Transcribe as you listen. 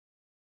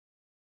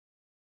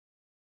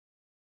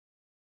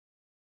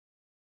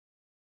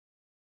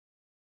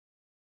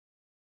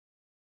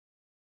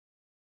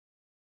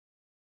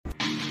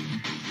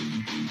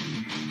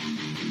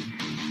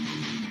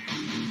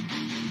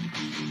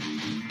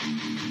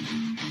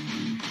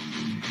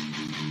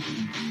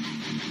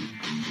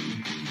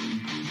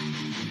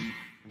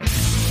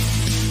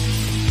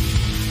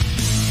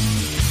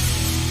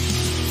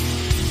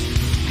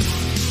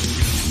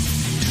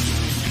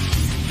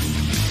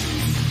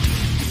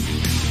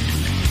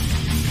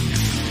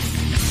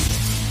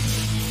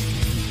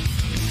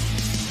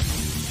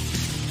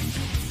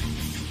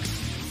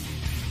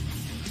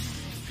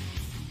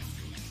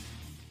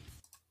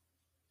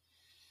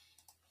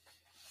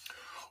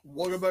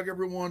Welcome back,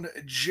 everyone.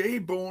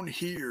 J-Bone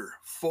here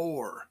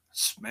for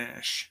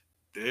Smash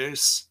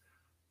This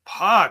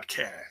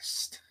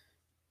Podcast.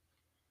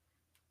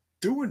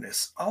 Doing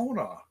this on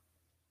a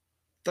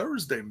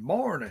Thursday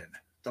morning,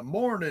 the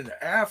morning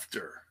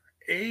after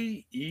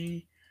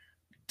AEW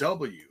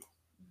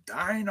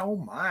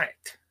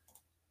Dynamite.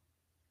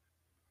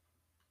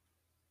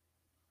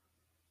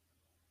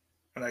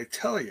 And I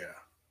tell you,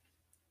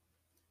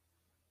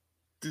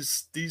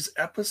 these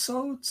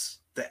episodes,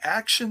 the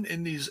action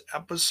in these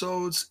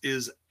episodes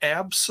is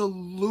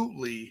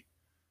absolutely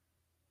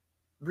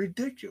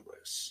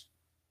ridiculous.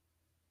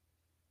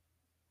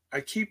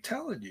 I keep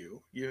telling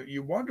you,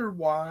 you wonder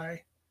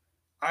why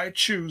I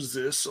choose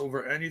this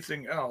over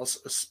anything else,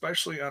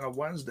 especially on a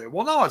Wednesday.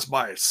 Well, now it's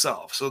by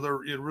itself, so there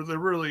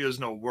really is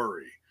no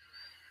worry.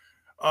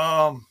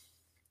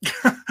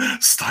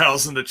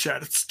 Styles in the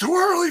chat, it's too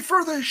early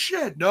for this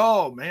shit.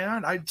 No,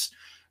 man,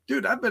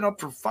 Dude, I've been up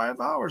for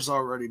 5 hours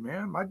already,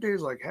 man. My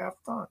day's like half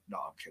done. No,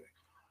 I'm kidding.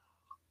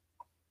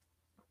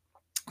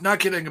 Not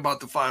kidding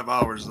about the 5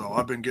 hours, though.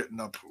 I've been getting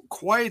up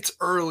quite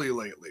early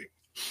lately.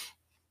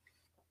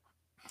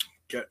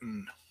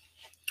 Getting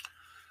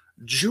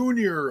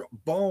Junior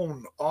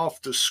Bone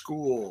off to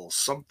school.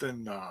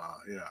 Something,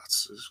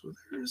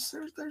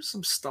 there's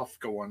some stuff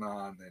going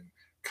on in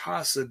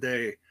Casa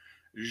de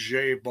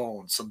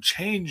J-Bone. Some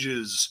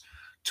changes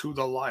to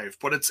the life,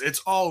 but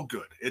it's all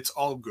good. It's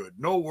all good.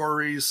 No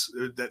worries.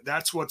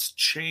 That's what's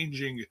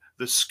changing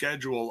the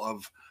schedule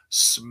of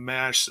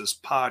Smash This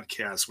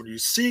Podcast. When you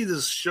see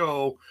this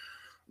show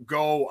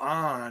go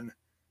on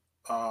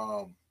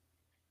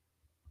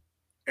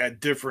at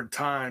different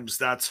times,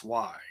 that's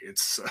why.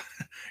 It's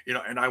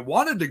and I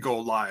wanted to go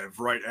live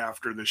right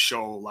after the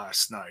show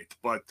last night,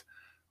 but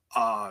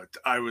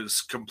I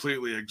was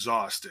completely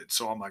exhausted.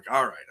 So I'm like,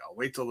 all right, I'll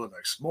wait till the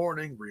next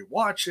morning,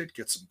 rewatch it,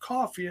 get some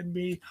coffee in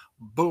me.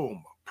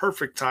 Boom.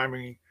 Perfect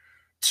timing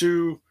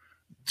to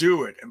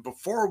do it. And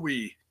before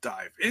we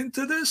dive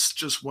into this,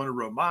 just want to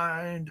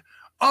remind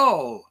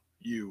all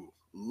you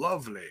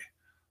lovely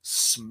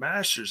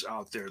smashers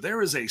out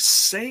there is a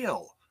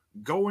sale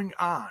going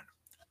on.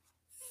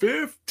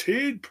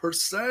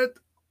 15%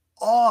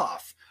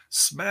 off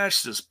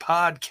Smash This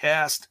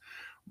Podcast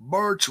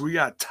merch. We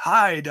got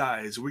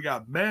tie-dyes, we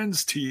got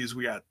men's tees,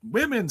 we got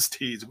women's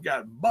tees, we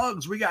got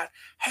mugs, we got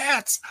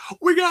hats,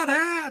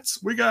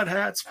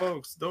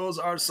 folks. Those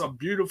are some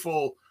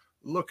beautiful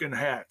looking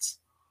hats.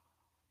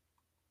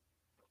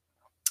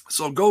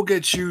 So go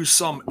get you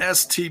some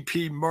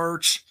STP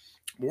merch.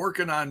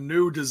 Working on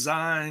new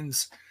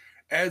designs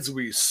as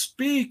we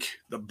speak.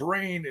 The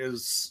brain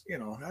is,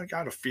 I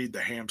gotta feed the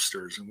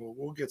hamsters, and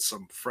we'll get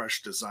some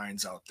fresh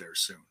designs out there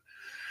soon.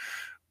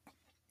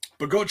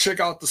 But go check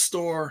out the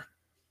store.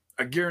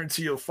 I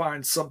guarantee you'll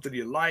find something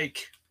you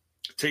like.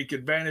 Take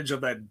advantage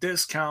of that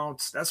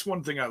discount. That's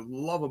one thing I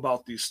love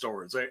about these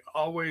stores. They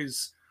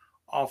always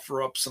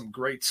offer up some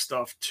great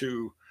stuff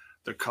to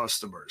the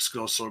customers.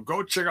 So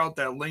go check out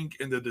that link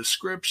in the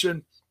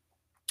description.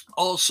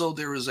 Also,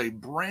 there is a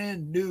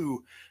brand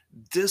new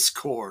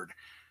Discord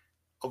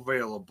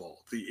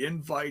available. The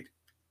invite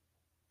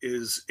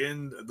is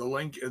in the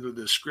link in the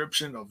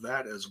description of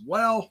that as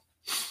well.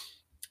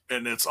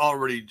 And it's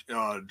already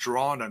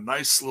drawn a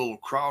nice little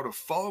crowd of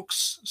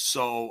folks.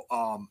 So,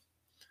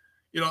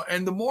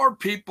 and the more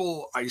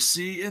people I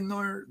see in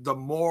there, the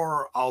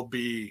more I'll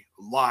be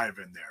live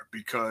in there,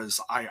 because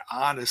I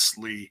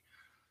honestly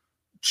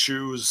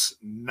choose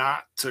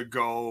not to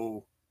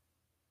go.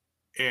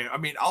 And I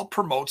mean, I'll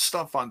promote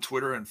stuff on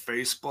Twitter and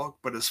Facebook,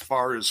 but as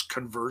far as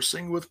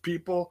conversing with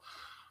people,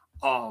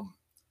 and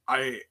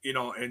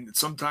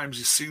sometimes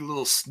you see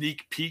little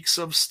sneak peeks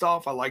of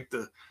stuff. I like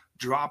to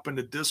drop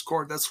into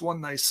Discord. That's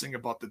one nice thing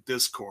about the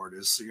Discord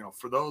is,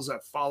 for those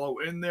that follow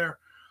in there,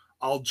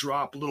 I'll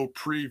drop little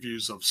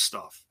previews of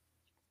stuff.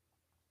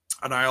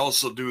 And I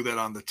also do that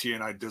on the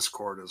TNI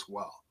Discord as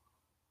well,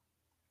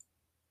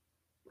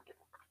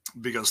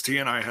 because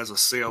TNI has a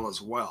sale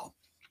as well.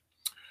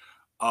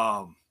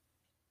 The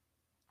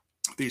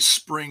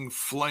spring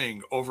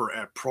fling over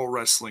at Pro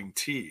Wrestling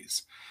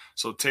Tees.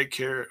 So take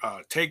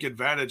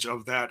advantage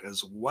of that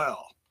as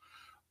well.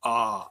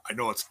 I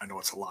know it's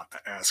a lot to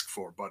ask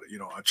for, but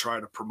I try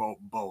to promote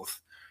both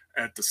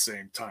at the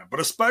same time, but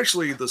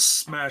especially the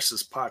Smash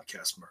This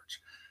Podcast merch,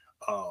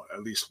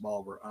 at least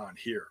while we're on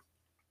here.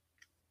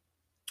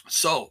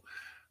 So,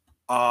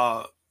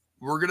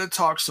 we're going to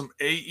talk some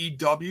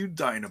AEW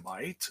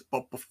Dynamite,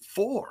 but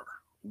before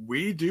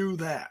we do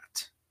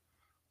that,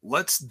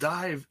 let's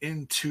dive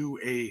into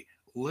a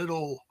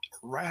little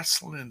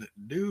wrestling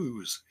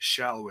news,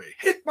 shall we?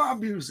 Hit my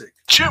music.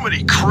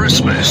 Jiminy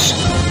Christmas.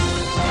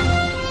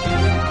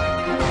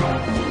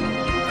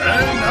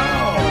 And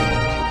now,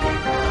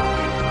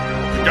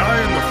 the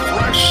guy in the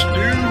fresh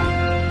new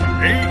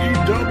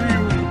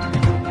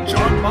AEW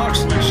Jon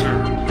Moxley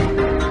shirt.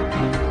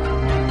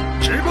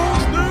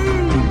 J-Bone's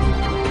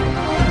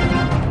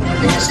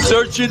news.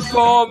 Searching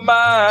for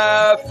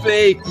my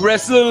fake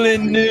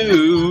wrestling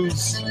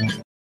news.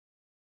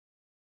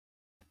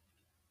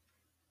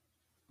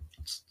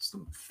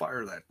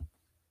 Fire that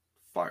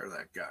Fire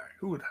that guy.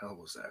 Who the hell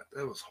was that?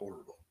 That was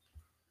horrible.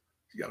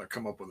 You got to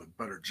come up with a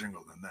better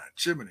jingle than that.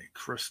 Jiminy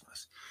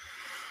Christmas.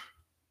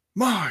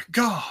 My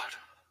God.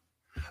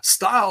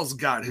 Styles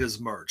got his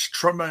merch.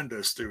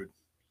 Tremendous, dude.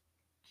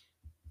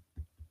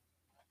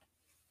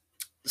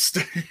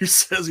 He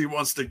says he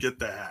wants to get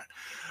the hat.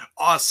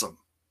 Awesome.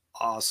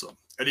 Awesome.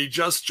 And he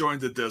just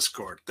joined the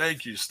Discord.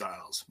 Thank you,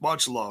 Styles.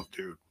 Much love,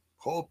 dude.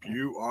 Hope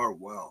you are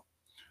well.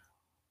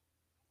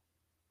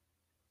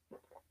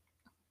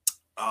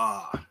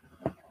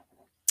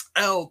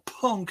 El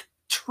Punk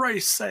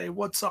Tracy,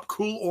 what's up?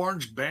 Cool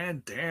orange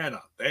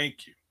bandana.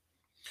 Thank you.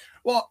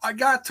 Well, I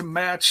got to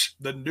match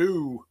the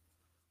new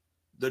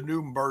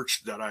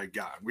merch that I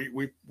got.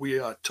 We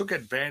took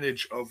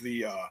advantage of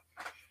the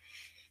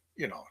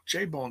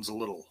J-Bone's a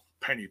little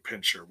penny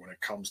pincher when it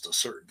comes to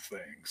certain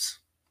things.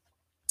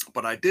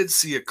 But I did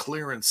see a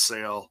clearance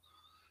sale,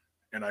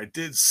 and I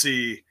did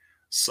see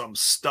some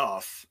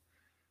stuff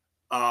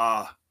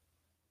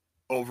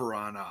over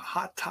on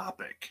Hot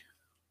Topic.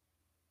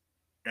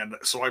 And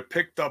so I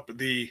picked up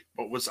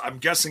I'm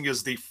guessing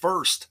is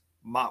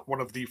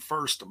one of the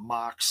first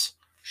Mox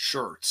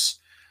shirts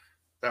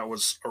that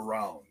was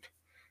around.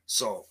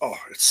 So,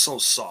 it's so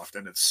soft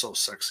and it's so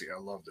sexy. I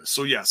love this.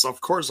 So yes,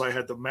 of course I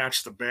had to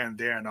match the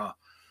bandana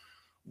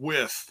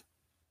with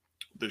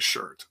the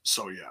shirt.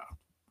 So yeah,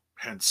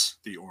 hence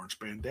the orange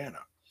bandana.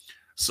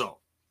 So,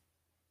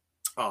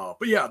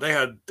 but yeah, they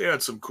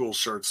had some cool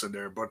shirts in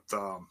there. But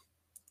so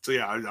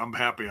yeah, I'm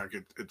happy I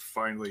could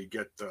finally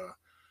get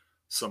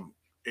some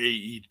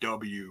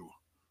AEW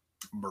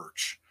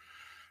merch,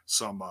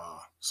 some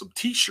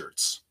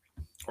t-shirts,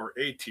 or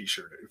a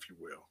t-shirt, if you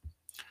will.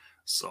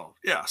 So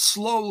yeah,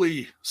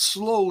 slowly,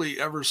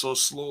 ever so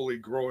slowly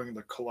growing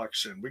the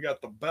collection. We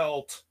got the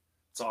belt.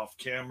 It's off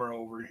camera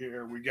over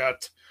here. We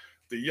got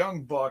the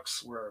Young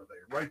Bucks. Where are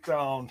they?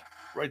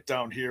 Right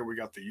down here. We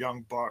got the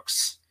Young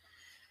Bucks.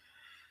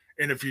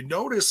 And if you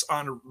notice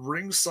on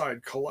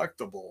Ringside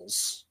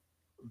Collectibles,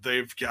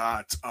 they've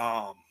got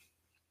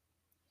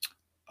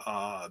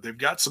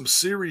some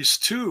Series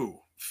 2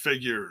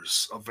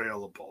 figures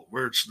available,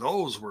 which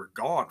those were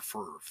gone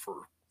for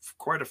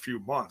quite a few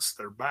months.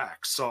 They're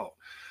back. So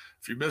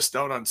if you missed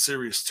out on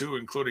Series 2,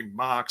 including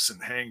Mox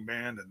and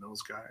Hangman and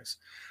those guys,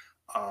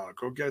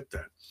 go get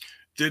that.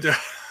 Did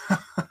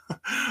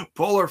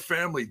Polar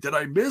Family, did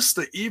I miss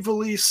the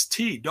Evilise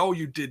tee? No,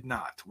 you did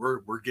not.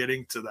 We're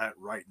getting to that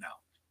right now.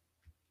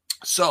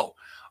 So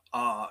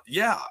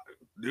yeah,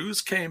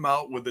 news came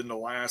out within the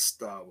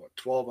last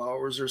 12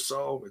 hours or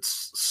so.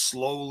 It's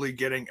slowly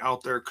getting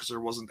out there because there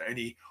wasn't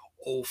any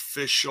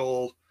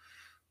official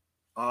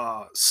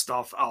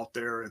stuff out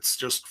there. It's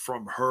just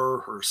from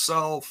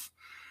herself.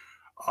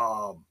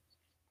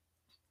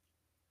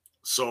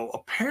 So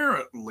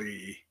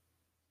apparently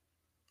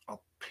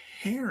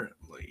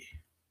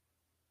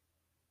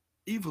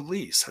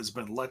Evilise has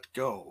been let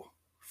go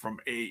from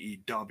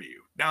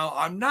AEW. Now,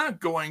 I'm not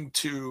going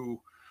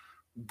to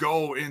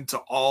go into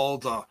all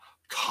the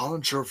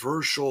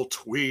controversial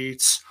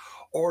tweets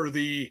or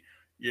the,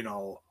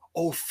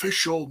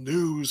 official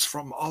news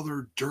from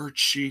other dirt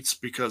sheets,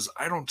 because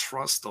I don't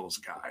trust those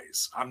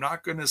guys. I'm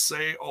not going to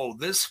say,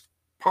 this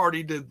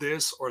party did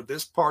this or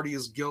this party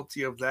is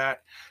guilty of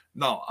that.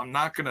 No, I'm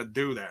not going to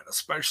do that,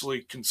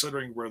 especially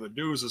considering where the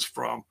news is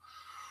from.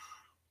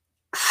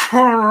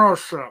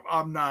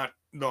 I'm not.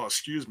 No,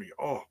 excuse me.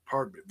 Oh,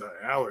 pardon me. The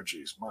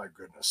allergies. My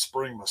goodness.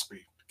 Spring must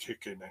be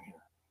kicking in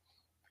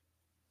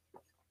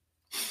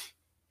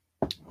here.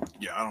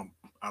 Yeah,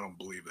 I don't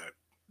believe that.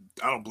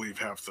 I don't believe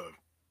half the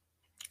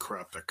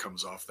crap that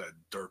comes off that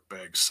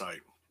dirtbag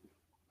site.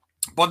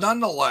 But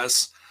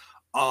nonetheless,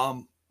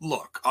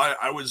 look,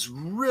 I was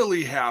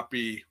really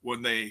happy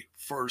when they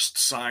first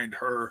signed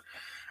her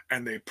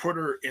and they put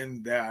her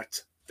in that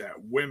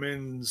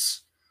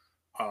women's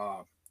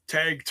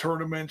tag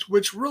tournament,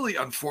 which really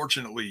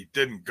unfortunately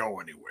didn't go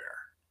anywhere.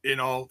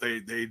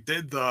 They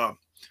did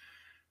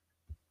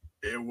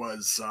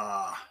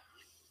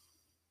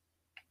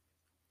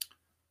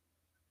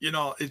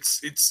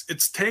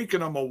it's taken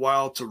them a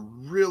while to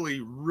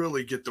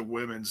really get the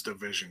women's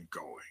division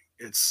going.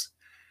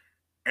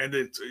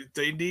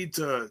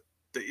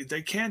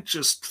 They can't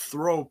just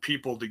throw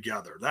people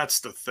together. That's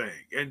the thing.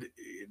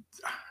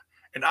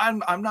 And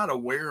I'm not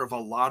aware of a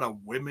lot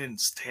of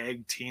women's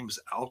tag teams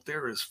out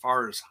there as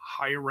far as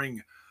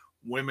hiring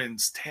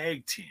women's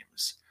tag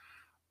teams.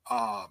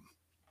 I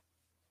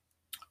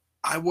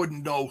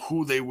wouldn't know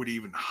who they would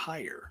even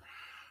hire,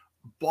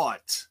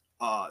 but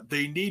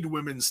they need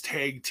women's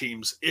tag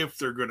teams if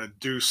they're going to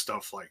do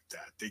stuff like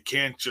that. They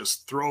can't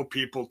just throw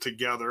people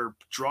together,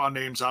 draw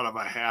names out of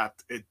a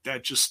hat.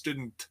 That just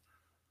didn't.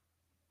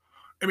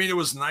 I mean, it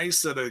was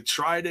nice that I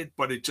tried it,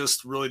 but it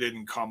just really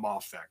didn't come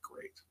off that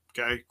great.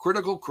 Okay,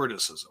 critical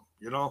criticism.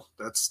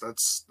 That's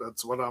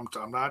what I'm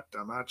not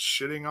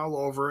shitting all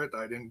over it.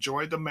 I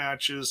enjoyed the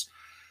matches,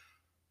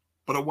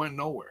 but it went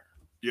nowhere.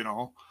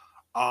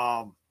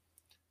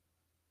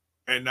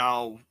 And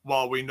now,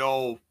 while we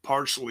know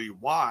partially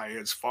why,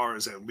 as far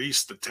as at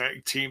least the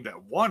tag team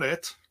that won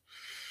it,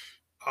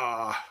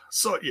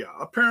 So yeah,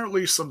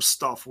 apparently some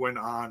stuff went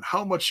on.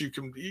 How much you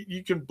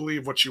can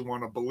believe what you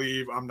want to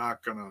believe. I'm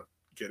not gonna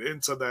get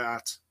into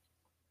that.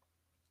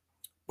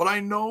 But I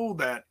know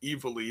that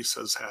Evilise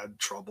has had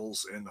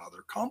troubles in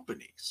other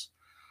companies.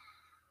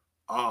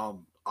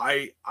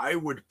 I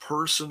would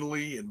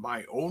personally, in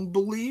my own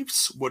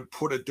beliefs, would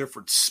put a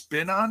different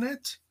spin on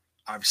it.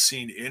 I've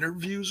seen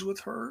interviews with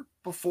her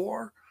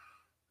before,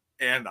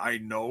 and I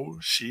know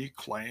she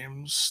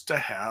claims to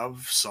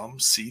have some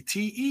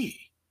CTE.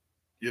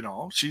 You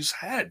know, she's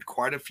had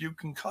quite a few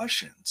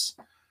concussions.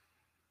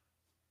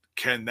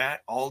 Can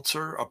that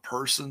alter a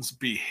person's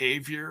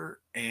behavior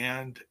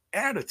and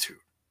attitude?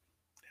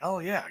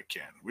 Hell yeah, it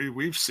can.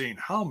 We've seen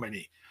how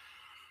many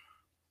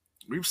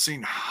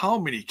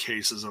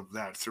cases of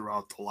that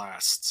throughout the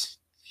last,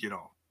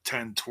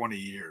 10, 20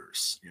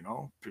 years,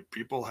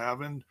 people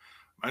having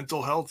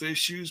mental health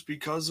issues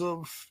because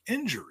of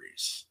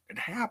injuries. It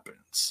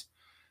happens.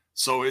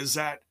 So is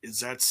that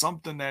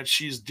something that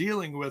she's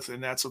dealing with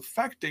and that's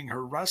affecting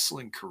her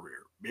wrestling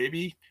career?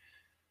 Maybe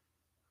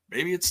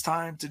it's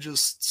time to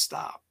just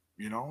stop.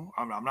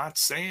 I'm not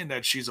saying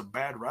that she's a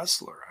bad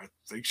wrestler. I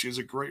think she's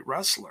a great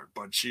wrestler,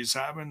 but she's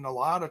having a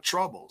lot of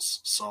troubles.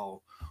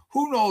 So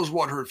who knows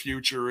what her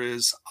future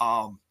is?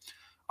 I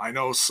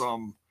know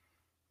some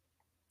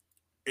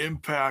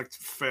Impact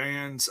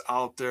fans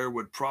out there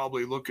would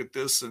probably look at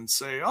this and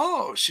say,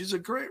 "Oh, she's a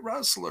great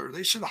wrestler.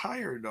 They should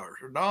hire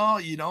her." No,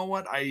 you know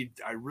what? I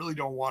really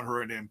don't want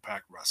her in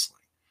Impact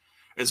Wrestling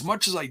as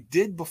much as I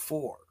did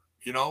before.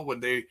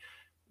 When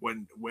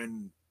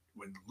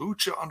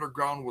Lucha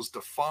Underground was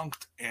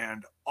defunct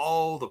and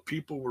all the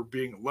people were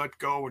being let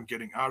go and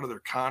getting out of their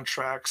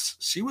contracts,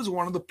 she was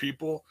one of the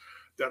people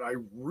that I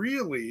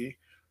really,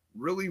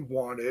 really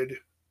wanted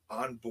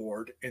on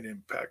board in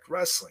Impact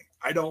Wrestling.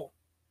 I don't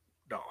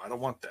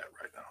want that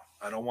right now.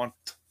 I don't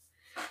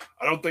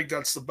think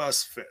that's the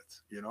best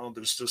fit.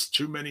 There's just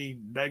too many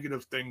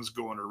negative things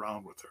going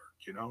around with her,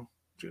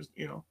 just,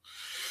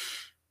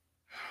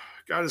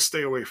 got to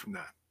stay away from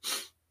that.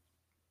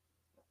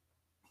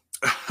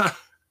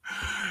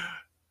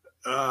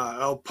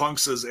 El Punk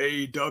says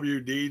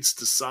AEW needs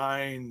to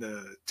sign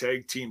the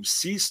tag team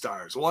Sea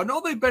Stars. Well, I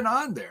know they've been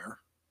on there.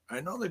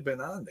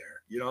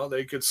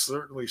 They could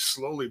certainly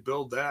slowly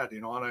build that,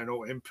 and I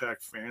know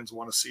Impact fans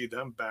want to see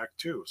them back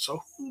too.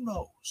 So who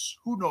knows?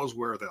 Who knows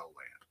where they'll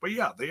land? But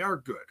yeah, they are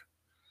good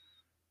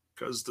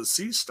because the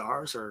Sea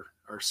Stars are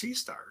Sea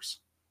Stars,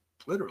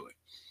 literally.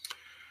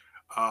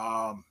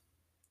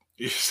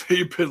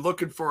 You've been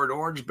looking for an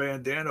orange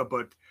bandana,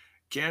 but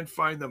can't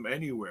find them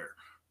anywhere.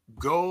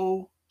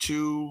 Go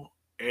to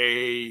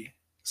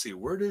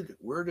where did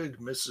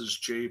Mrs.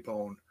 J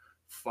Bone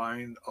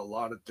find a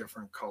lot of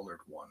different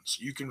colored ones?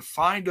 You can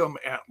find them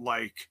at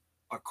like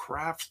a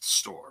craft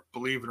store,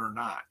 believe it or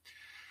not.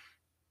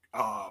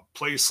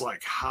 Place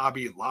like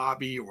Hobby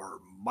Lobby or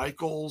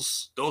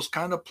Michael's, those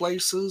kind of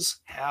places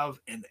have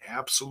an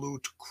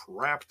absolute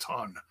crap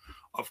ton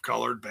of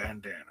colored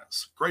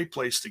bandanas. Great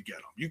place to get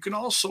them. You can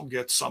also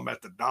get some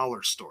at the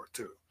dollar store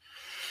too.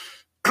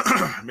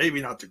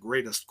 Maybe not the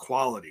greatest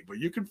quality, but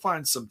you can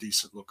find some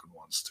decent looking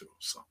ones too.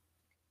 So,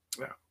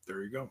 yeah,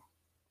 there you go.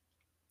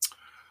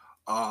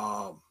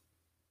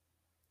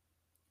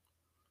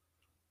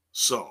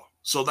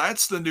 So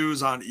that's the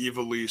news on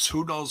Evilise.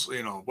 Who knows?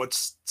 I don't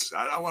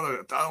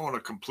want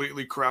to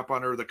completely crap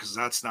on her because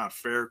that's not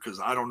fair. Because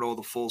I don't know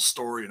the full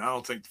story, and I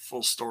don't think the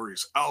full story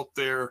is out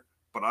there.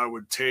 But I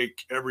would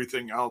take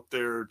everything out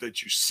there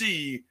that you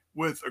see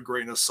with a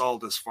grain of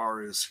salt. As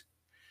far as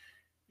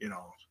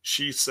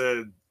she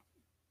said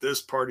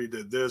this party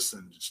did this,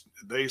 and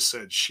they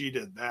said she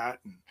did that,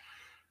 and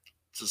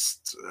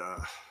just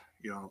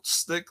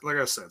stick, like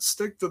I said,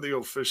 stick to the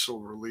official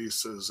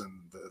releases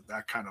and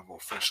that kind of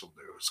official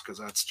news, because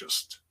that's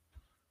just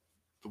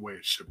the way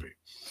it should be.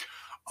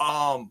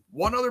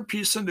 One other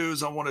piece of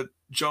news I want to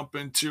jump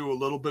into a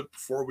little bit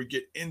before we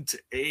get into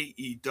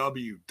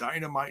AEW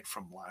Dynamite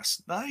from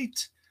last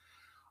night.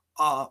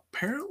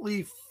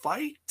 Apparently,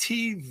 Fight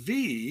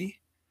TV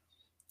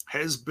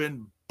has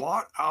been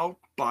bought out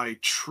by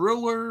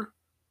Triller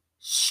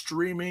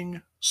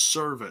streaming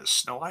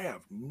service. Now, I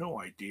have no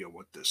idea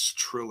what this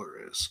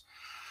Triller is.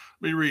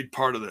 Let me read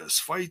part of this.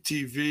 Fight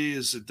TV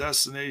is a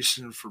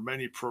destination for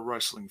many pro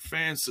wrestling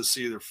fans to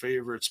see their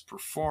favorites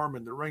perform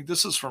in the ring.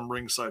 This is from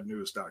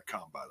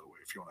ringsidenews.com, by the way,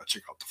 if you want to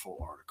check out the full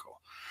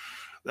article.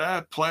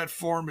 That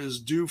platform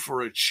is due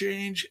for a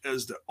change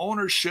as the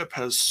ownership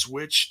has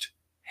switched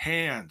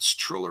hands.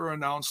 Triller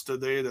announced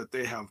today that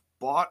they have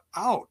bought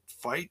out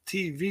Fight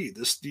TV.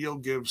 This deal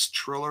gives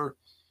Triller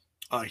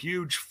a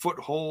huge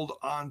foothold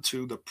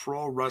onto the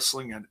pro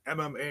wrestling and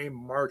MMA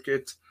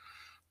market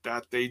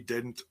that they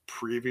didn't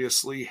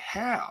previously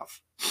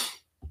have.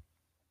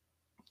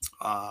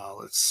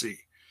 Let's see.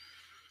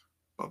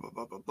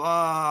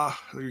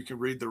 You can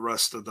read the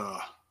rest of the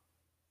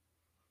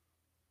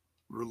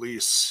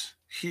release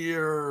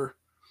here.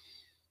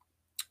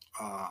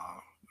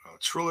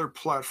 Triller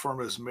platform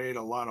has made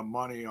a lot of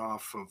money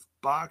off of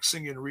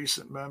boxing in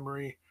recent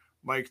memory.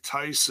 Mike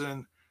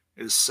Tyson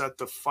is set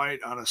to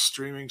fight on a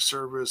streaming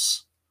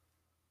service,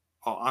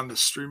 on the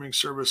streaming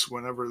service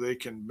whenever they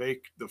can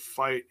make the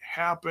fight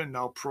happen.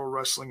 Now, pro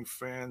wrestling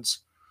fans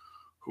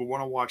who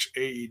want to watch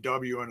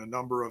AEW and a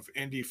number of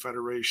indie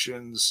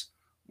federations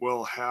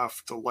will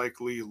have to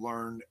likely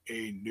learn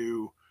a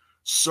new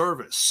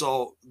service.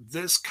 So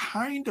this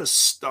kind of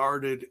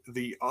started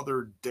the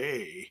other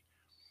day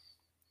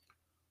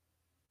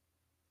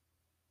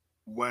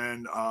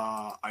when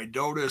I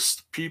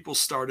noticed people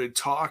started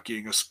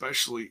talking,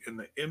 especially in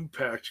the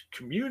Impact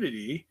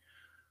community,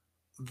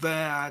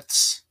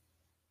 that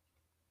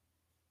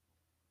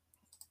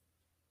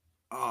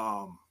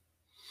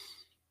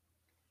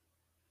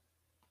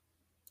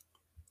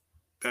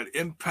that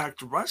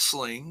Impact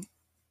Wrestling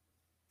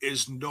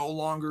is no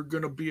longer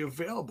going to be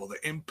available.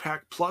 The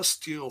Impact Plus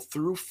deal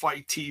through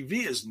Fight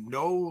TV is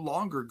no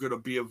longer going to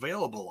be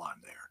available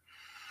on there.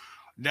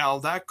 Now,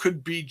 that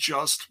could be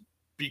just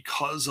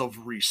because of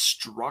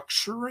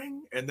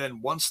restructuring, and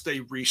then once they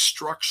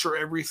restructure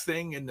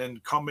everything and then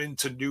come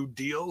into new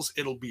deals,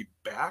 it'll be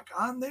back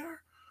on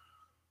there.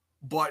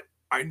 But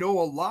I know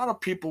a lot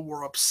of people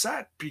were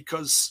upset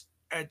because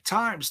at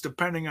times,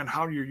 depending on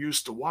how you're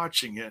used to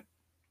watching it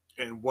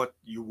and what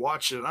you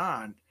watch it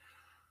on,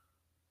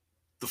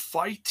 the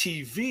Fight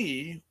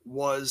TV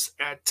was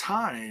at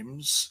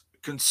times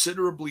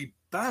considerably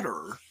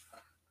better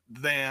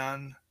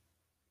than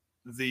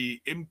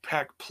the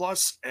Impact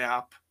Plus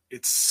app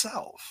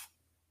itself.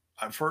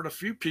 I've heard a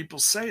few people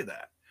say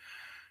that.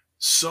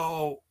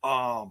 So,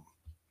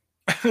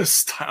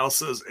 Style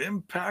says,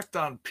 Impact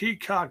on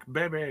Peacock,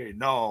 baby.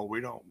 No,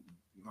 we don't.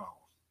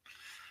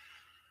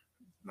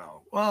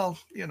 No. Well,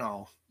 you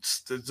know,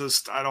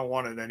 just I don't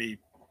want it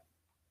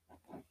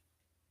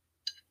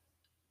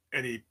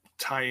any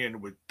tie-in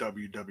with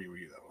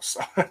WWE though.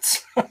 So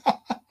that's but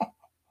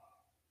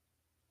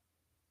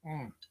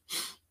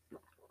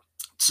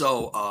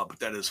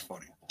that is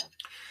funny.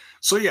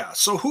 So yeah,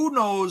 so who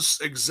knows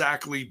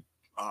exactly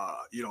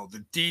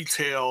the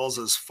details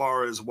as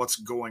far as what's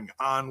going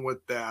on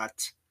with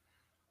that.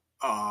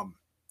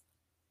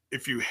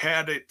 If you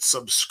had it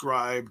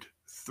subscribed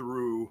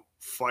through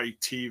Fight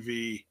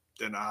TV,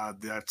 then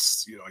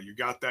that's, you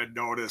got that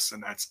notice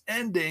and that's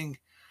ending.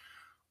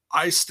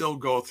 I still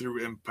go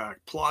through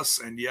Impact Plus,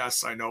 and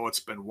yes, I know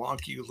it's been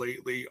wonky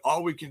lately.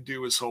 All we can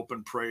do is hope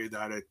and pray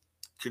that it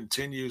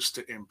continues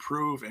to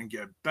improve and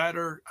get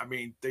better. I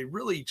mean, they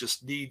really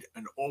just need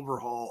an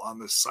overhaul on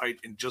the site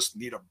and just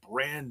need a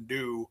brand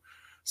new,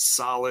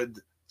 solid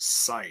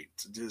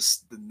site.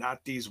 Just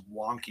not these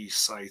wonky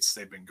sites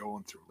they've been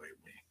going through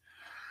lately.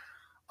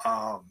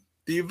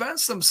 The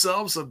events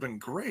themselves have been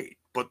great,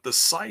 but the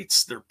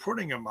sites they're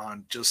putting them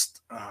on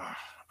just, I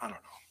don't know.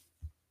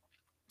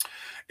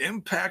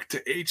 Impact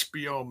to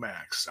HBO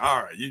Max.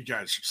 All right, you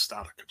guys are just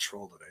out of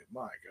control today.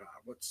 My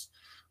God,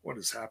 what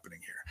is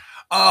happening here?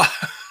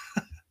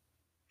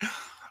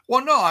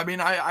 Well, no, I mean,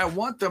 I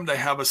want them to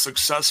have a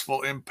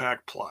successful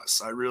Impact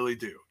Plus. I really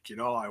do.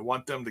 I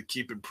want them to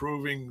keep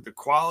improving the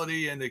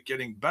quality and it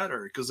getting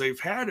better because they've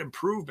had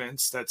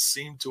improvements that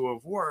seem to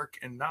have worked,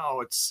 and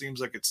now it seems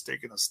like it's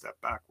taken a step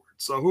backward.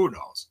 So who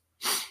knows?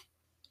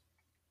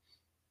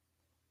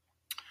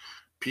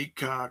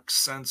 Peacock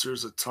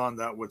censors a ton.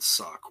 That would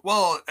suck.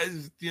 Well,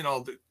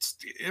 the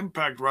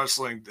Impact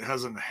Wrestling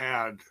hasn't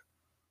had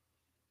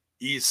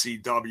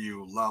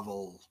ECW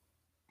level,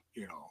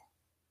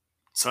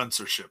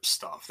 censorship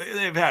stuff.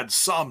 They've had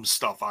some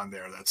stuff on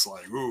there that's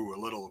like, ooh, a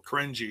little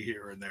cringy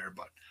here and there,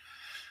 but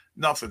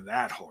nothing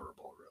that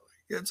horrible,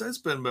 really. It's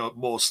been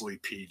mostly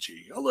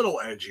PG, a little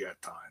edgy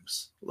at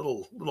times, a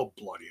little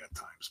bloody at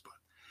times, but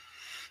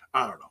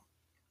I don't know.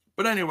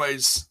 But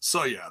anyways,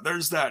 so yeah,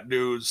 there's that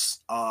news.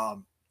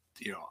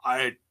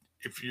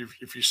 If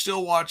you're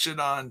still watching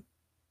on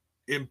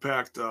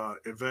Impact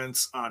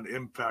events on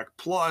Impact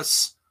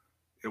Plus,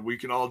 and we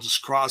can all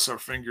just cross our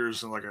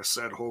fingers, and like I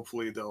said,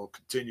 hopefully they'll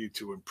continue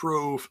to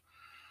improve.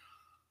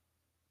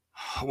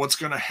 What's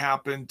going to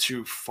happen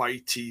to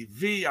Fight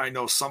TV? I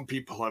know some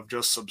people have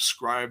just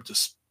subscribed to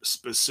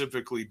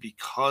specifically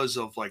because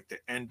of like the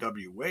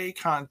NWA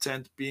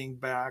content being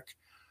back.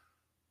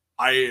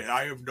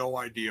 I have no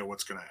idea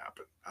what's going to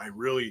happen. I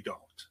really don't.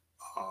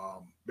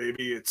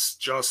 Maybe it's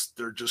just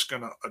they're just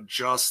going to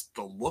adjust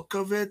the look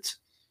of it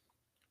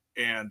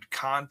and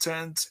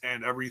content,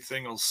 and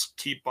everything will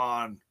keep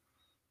on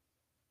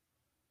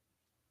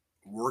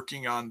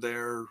working on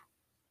the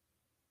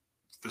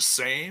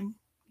same,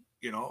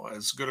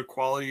 as good a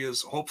quality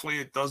as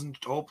hopefully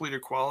the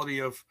quality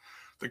of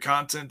the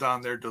content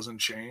on there doesn't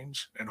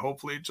change, and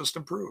hopefully it just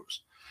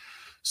improves.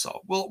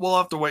 So we'll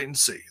have to wait and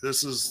see.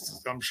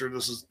 I'm sure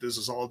this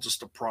is all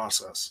just a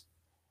process.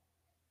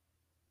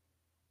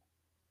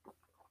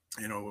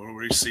 When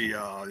we see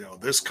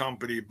this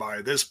company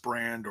buy this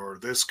brand or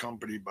this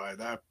company buy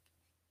that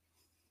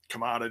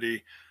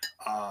commodity,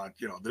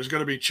 there's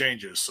going to be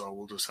changes. So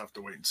we'll just have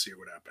to wait and see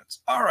what happens.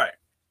 All right.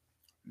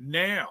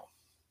 Now,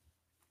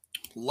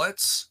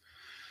 let's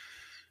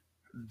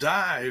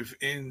dive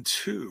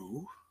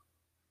into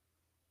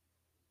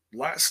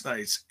last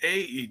night's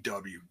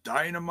AEW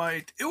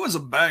Dynamite. It was a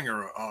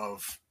banger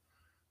of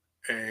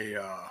an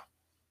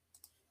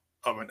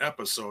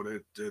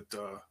episode. It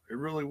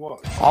really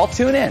was. I'll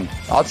tune in.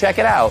 I'll check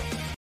it out.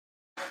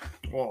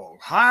 Well,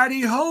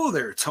 hidey ho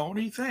there,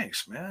 Tony.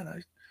 Thanks,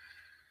 man.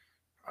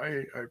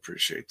 I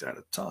appreciate that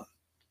a ton.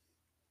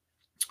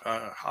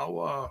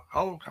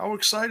 How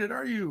excited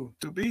are you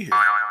to be here?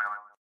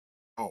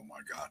 Oh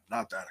my God,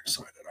 not that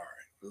excited. All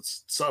right,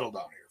 let's settle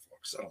down here,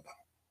 folks. Settle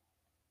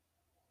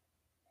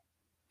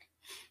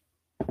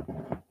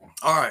down.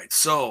 All right,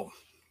 so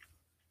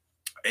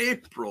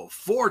April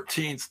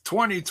 14th,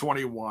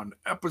 2021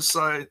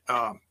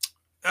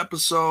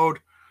 episode.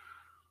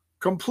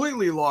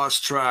 Completely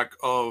lost track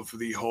of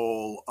the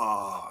whole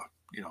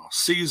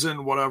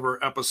season,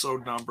 whatever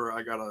episode number.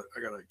 I gotta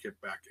get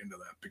back into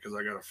that because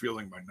I got a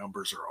feeling my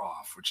numbers are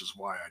off, which is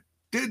why I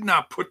did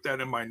not put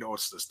that in my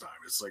notes this time.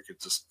 It's like, it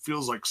just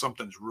feels like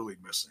something's really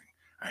missing.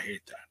 I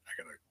hate that. I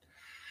gotta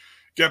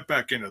get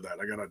back into that.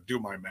 I gotta do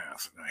my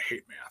math, and I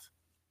hate math.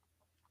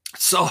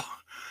 So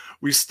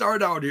we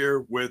start out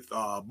here with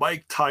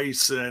Mike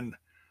Tyson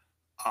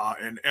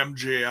and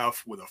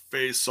MJF with a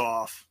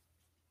face-off.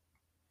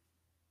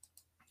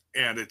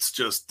 And it's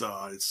just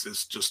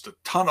it's just a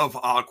ton of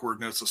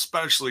awkwardness,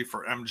 especially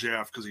for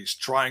MJF because he's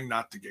trying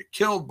not to get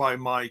killed by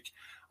Mike.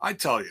 I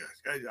tell you,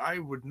 I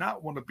would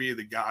not want to be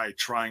the guy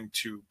trying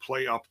to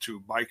play up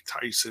to Mike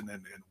Tyson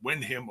and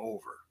win him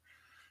over.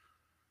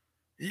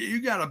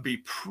 You got to be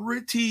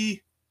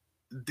pretty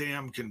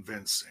damn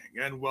convincing.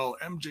 And well,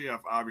 MJF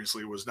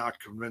obviously was not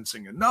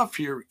convincing enough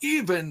here,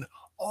 even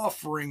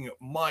offering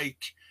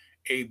Mike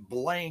a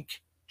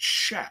blank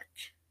check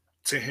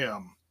to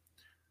him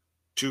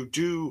to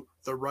do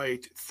the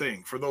right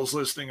thing. For those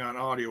listening on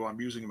audio, I'm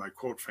using my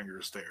quote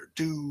fingers there.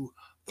 Do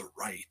the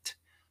right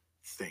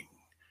thing.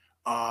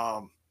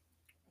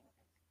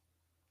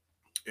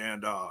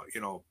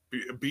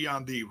 Be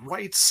on the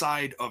right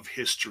side of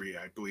history,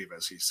 I believe,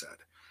 as he said.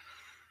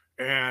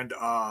 And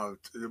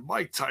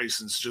Mike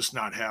Tyson's just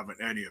not having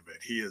any of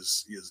it. He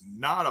is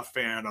not a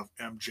fan of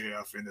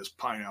MJF in his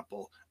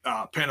pinnacle,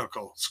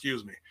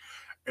 excuse me.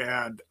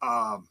 And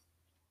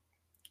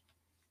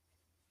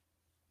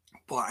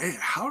boy,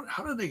 how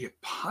do they get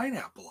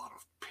pineapple out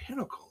of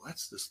Pinnacle?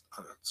 That's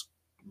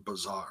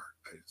bizarre.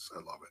 I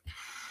love it.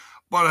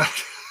 But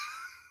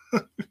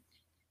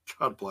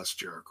God bless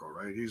Jericho,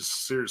 right? He's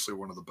seriously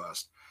one of the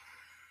best.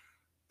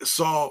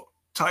 So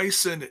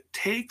Tyson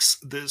takes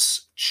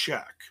this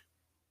check,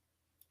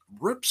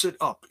 rips it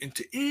up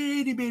into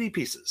itty bitty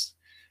pieces,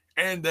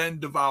 and then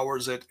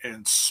devours it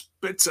and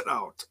spits it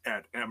out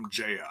at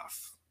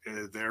MJF,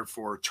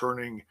 therefore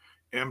turning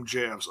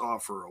MJF's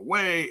offer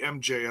away.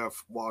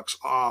 MJF walks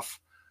off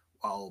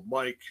while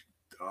Mike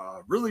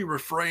really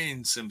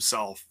refrains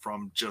himself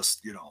from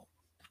just,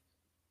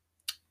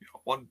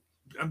 one.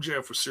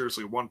 MJF was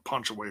seriously one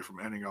punch away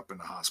from ending up in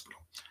the hospital.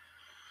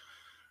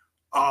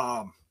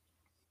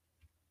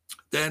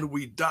 Then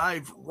we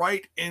dive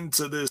right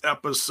into this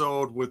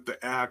episode with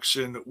the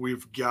action.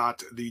 We've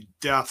got the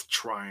Death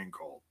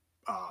Triangle,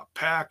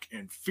 Pac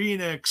and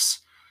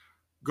Phoenix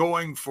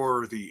going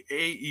for the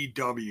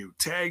AEW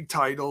tag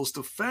titles,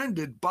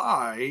 defended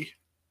by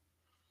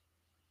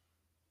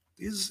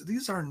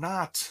these are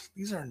not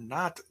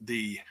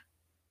the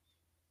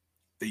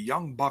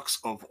Young Bucks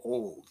of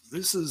old.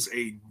 This is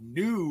a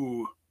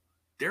new,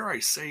 dare I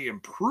say,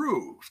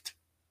 improved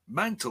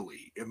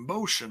mentally,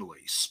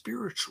 emotionally,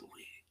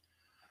 spiritually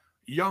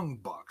Young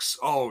Bucks.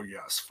 Oh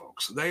yes,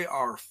 folks, they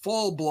are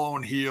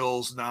full-blown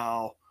heels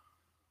now,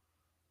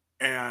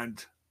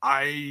 and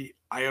I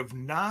have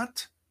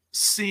not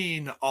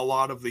seen a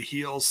lot of the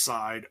heel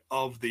side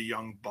of the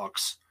Young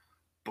Bucks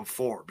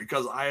before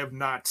because I have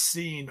not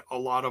seen a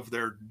lot of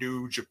their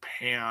New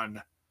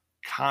Japan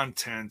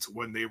content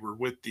when they were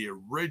with the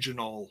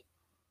original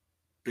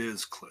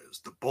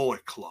BizCliz, the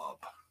Bullet Club.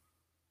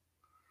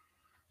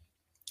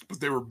 But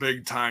they were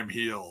big time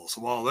heels.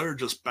 Well, they're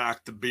just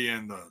back to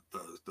being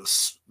the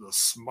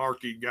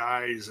smarky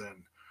guys.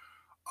 And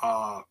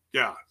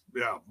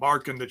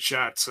Mark in the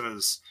chat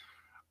says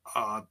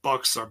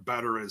Bucks are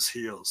better as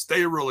heels.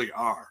 They really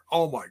are.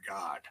 Oh my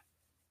God.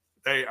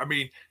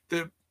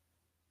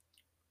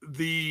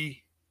 The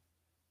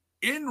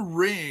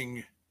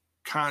in-ring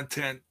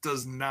content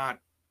does not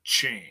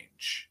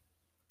change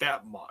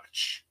that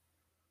much.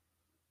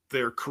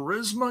 Their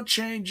charisma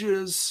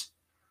changes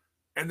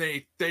and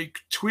they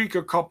tweak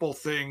a couple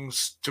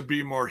things to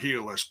be more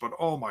heelish, but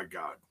oh my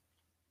God.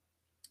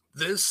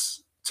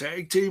 This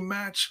tag team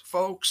match,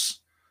 folks,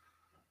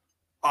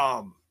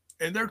 and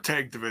their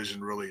tag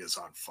division really is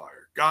on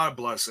fire. God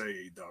bless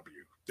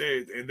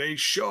AEW. They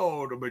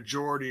showed a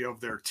majority of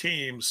their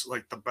teams,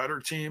 like the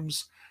better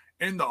teams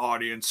in the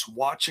audience,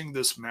 watching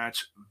this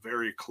match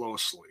very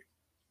closely.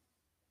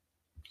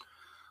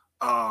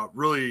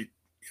 Really,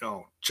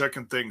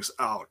 checking things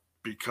out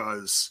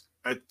because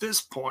at this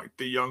point,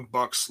 the Young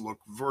Bucks look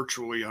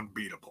virtually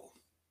unbeatable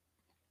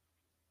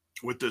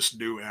with this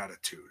new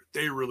attitude.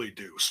 They really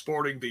do.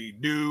 Sporting the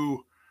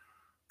new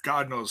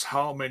God knows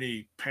how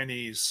many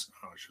pennies,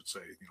 I should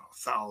say,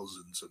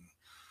 thousands and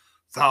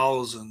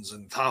thousands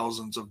and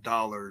thousands of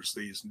dollars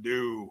these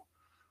new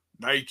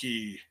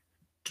Nike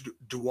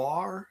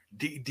Dior,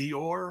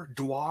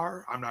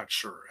 I'm not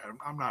sure.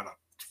 I'm not a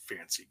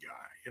fancy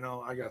guy.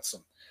 I got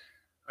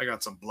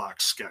some black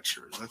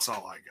Skechers. That's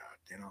all I got.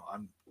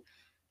 I'm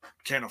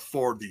can't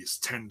afford these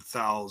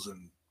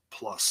 $10,000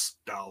 plus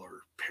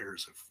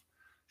pairs of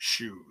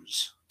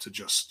shoes to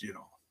just,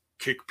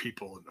 kick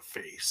people in the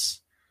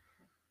face.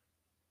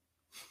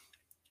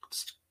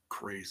 It's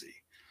crazy.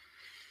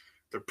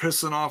 They're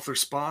pissing off their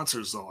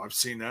sponsors, though. I've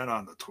seen that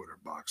on the Twitter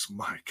box.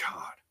 My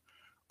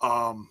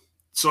God.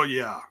 So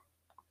yeah,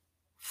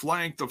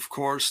 flanked, of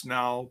course,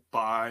 now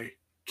by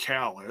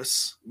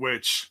Callis,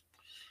 which,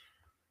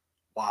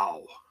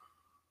 wow.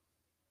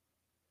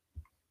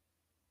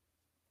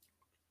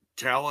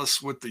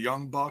 Callis with the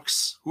Young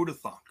Bucks. Who'd have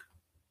thunk?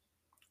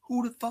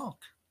 Who'd have thunk?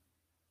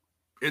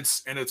 It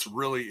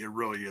really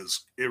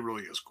is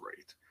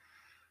great.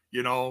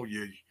 You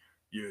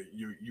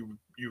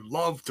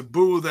love to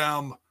boo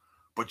them,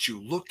 but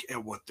you look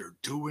at what they're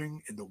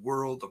doing in the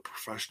world of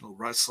professional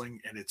wrestling,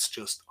 and it's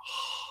just,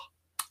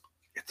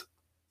 it's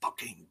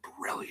fucking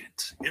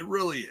brilliant. It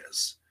really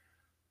is.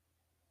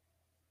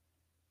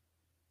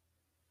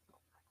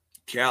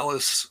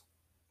 Callis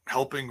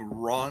helping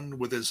run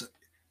with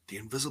the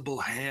invisible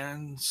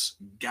hands,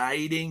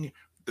 guiding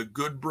the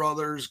Good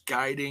Brothers,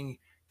 guiding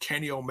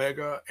Kenny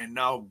Omega, and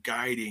now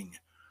guiding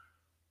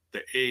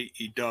the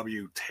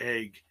AEW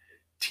Tag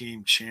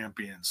Team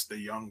Champions, the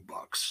Young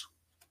Bucks.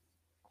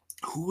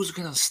 Who's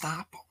going to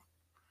stop them?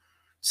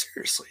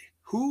 Seriously,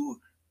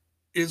 who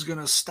is going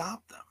to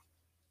stop them?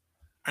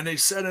 And they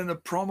said in a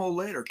promo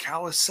later,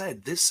 Callis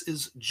said, this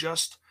is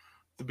just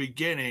the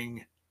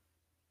beginning,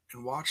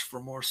 and watch for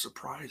more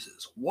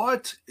surprises.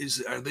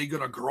 Are they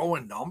going to grow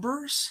in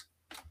numbers?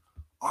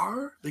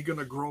 Are they going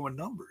to grow in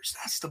numbers?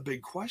 That's the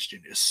big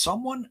question. Is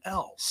someone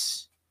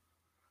else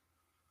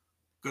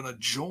going to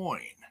join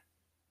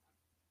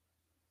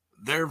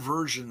their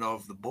version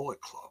of the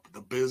Bullet Club,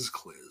 the Biz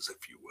Cliz,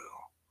 if you will?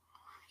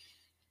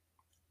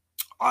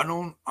 I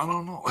don't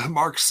know.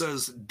 Mark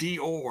says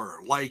Dior,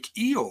 like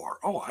Eeyore.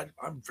 Oh,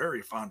 I'm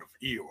very fond of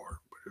Eeyore.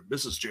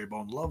 Mrs.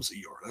 J-Bone loves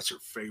Eeyore. That's her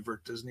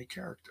favorite Disney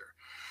character.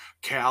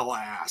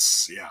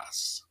 Callis,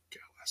 yes.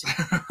 Callis.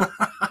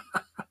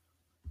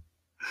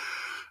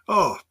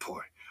 Oh,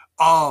 boy.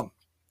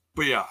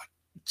 But yeah,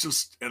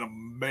 just an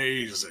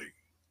amazing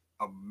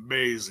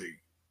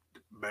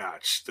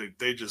match.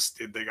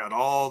 They got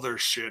all their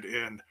shit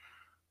in,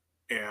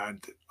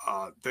 and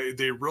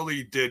they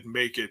really did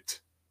make it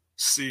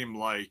seem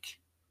like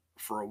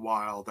for a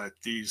while that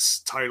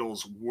these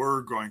titles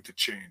were going to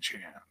change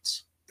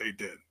hands. They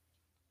did.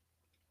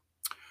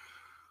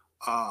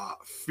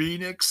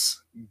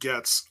 Phoenix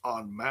gets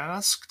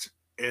unmasked,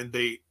 and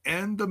they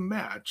end the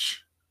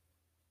match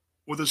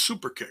with a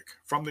super kick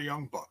from the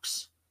Young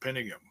Bucks,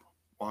 pinning him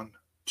 1,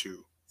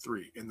 2,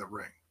 3 in the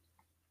ring,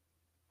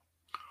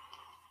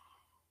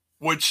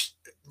 which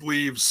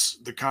leaves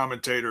the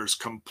commentators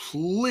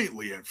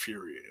completely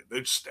infuriated.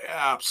 They're just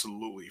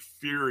absolutely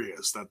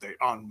furious that they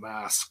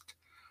unmasked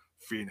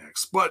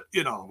Phoenix. But,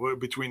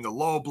 between the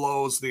low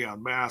blows, the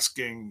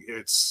unmasking,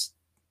 it's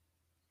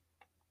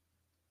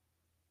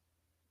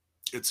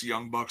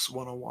Young Bucks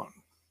 101.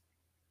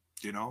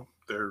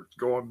 They're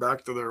going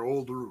back to their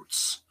old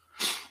roots.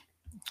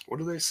 What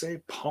do they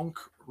say? Punk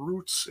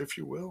roots, if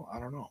you will? I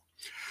don't know.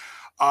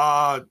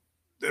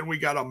 Then we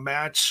got a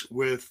match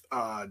with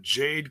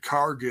Jade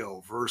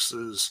Cargill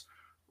versus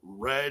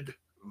Red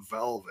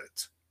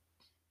Velvet.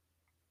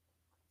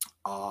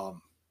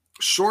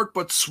 Short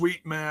but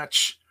sweet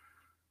match.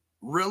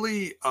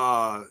 Really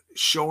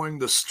showing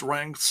the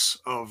strengths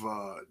of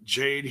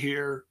Jade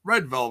here.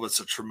 Red Velvet's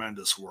a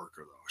tremendous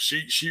worker, though.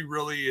 She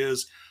really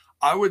is.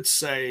 I would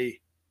say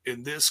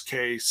in this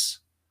case,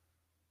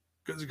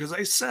 because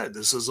I said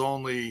this is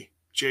only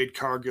Jade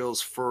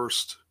Cargill's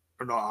fourth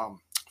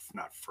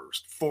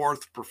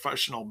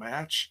professional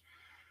match.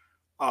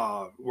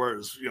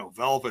 Whereas,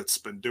 Velvet's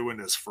been doing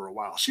this for a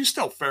while. She's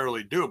still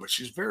fairly new, but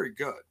she's very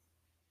good.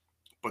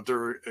 But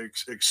they're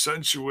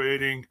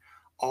accentuating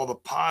all the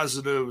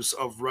positives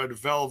of Red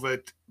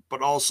Velvet,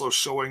 but also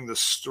showing the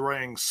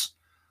strengths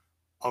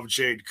of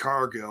Jade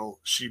Cargill.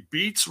 She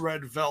beats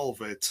Red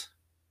Velvet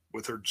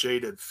with her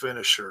jaded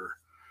finisher.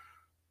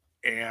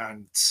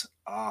 And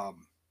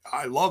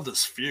I love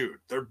this feud.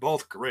 They're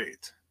both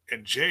great.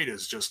 And Jade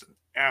is just an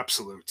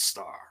absolute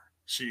star.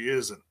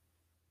 She's a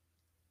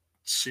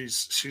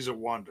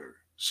wonder.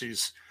 She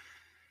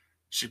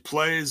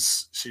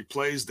plays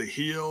the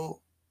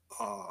heel,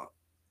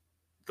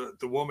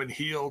 the woman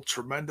heel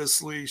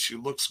tremendously. She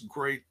looks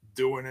great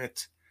doing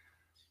it.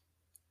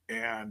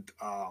 And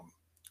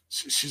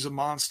she's a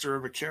monster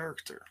of a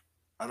character.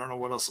 I don't know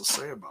what else to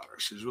say about her.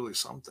 She's really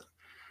something.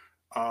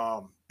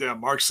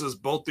 Mark says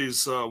both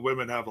these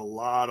women have a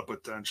lot of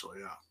potential.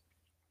 Yeah.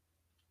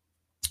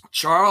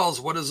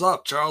 Charles, what is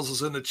up? Charles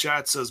is in the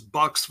chat, says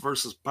Bucks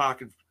versus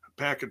Pac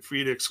Pac and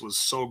Phoenix was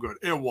so good.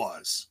 It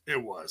was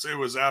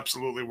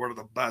absolutely one of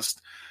the best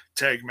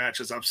tag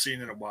matches I've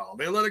seen in a while.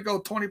 They let it go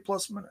 20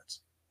 plus minutes.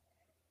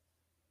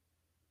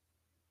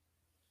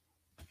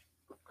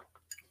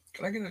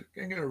 Can I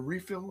get a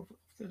refill of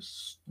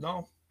this?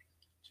 No?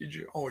 Did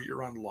you? Oh,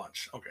 you're on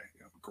lunch. Okay,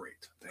 yeah,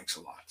 great. Thanks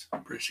a lot.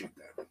 Appreciate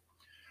that.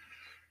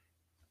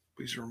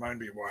 Please remind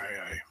me why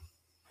I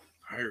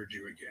hired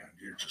you again.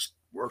 You're just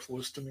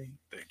worthless to me.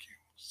 Thank you.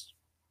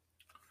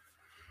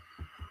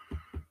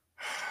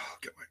 I'll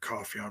get my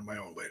coffee on my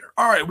own later.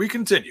 All right, we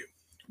continue.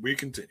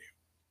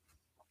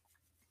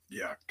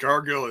 Yeah,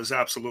 Cargill is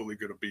absolutely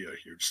going to be a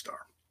huge star.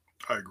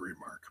 I agree,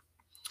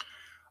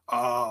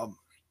 Mark.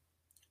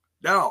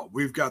 Now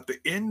we've got the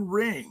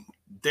in-ring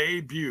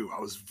debut. I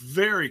was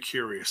very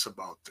curious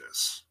about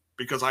this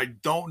because I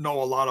don't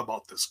know a lot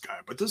about this guy,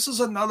 but this is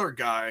another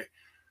guy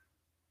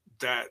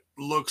that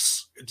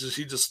looks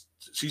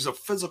he's a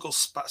physical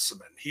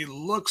specimen. He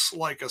looks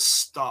like a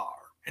star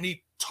and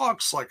he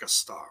talks like a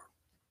star.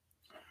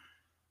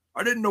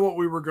 I didn't know what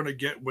we were going to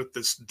get with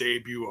this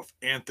debut of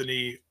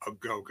Anthony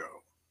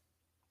Ogogo.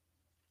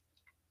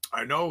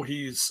 I know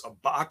he's a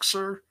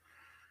boxer,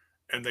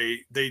 and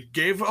they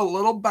gave a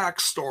little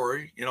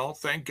backstory. You know,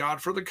 thank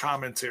God for the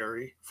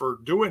commentary for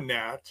doing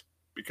that,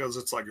 because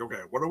it's like,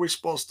 okay, what are we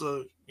supposed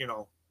to,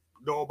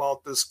 know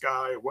about this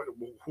guy?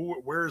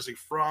 Where is he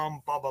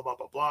from? Blah, blah, blah,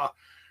 blah, blah.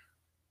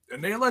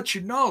 And they let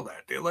you know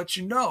that. They let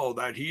you know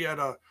that he had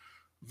a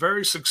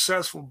very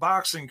successful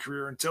boxing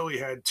career until he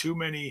had too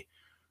many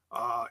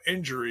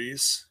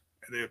injuries,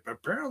 and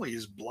apparently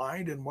he's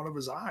blind in one of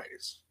his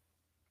eyes.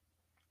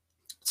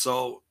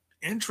 So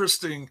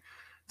interesting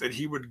that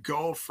he would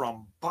go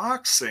from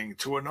boxing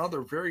to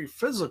another very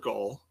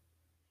physical,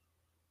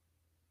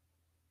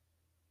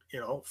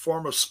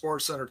 form of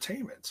sports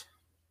entertainment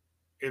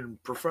in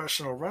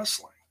professional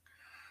wrestling.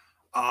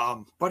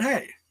 But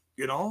hey,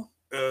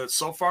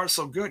 so far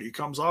so good. He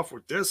comes off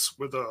with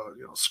a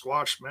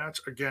squash match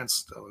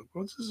against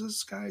what is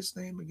this guy's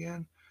name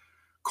again?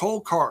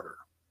 Cole Carter.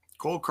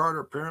 Cole Carter,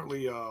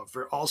 apparently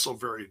also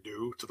very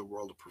new to the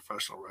world of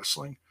professional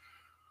wrestling.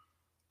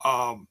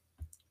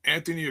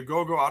 Anthony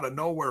Ogogo out of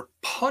nowhere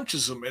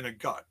punches him in the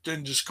gut,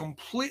 then just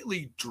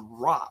completely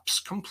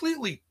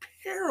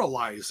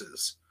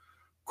paralyzes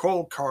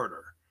Cole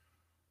Carter.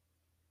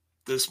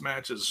 This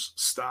match is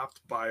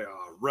stopped by a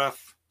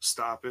ref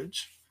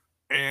stoppage,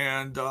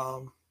 and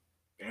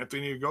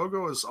Anthony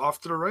Ogogo is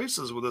off to the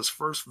races with his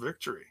first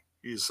victory.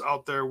 He's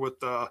out there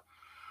with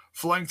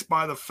flanked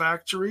by the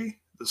Factory,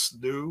 this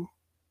new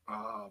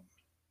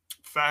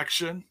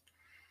faction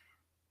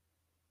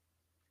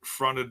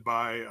fronted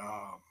by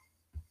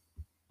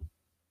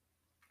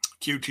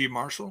QT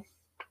Marshall.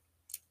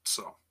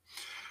 So,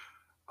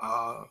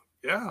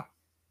 yeah.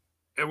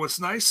 And what's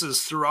nice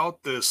is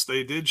throughout this,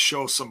 they did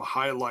show some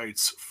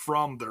highlights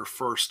from their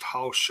first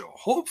house show.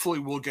 Hopefully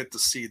we'll get to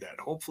see that.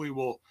 Hopefully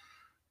we'll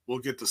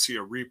get to see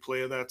a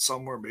replay of that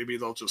somewhere. Maybe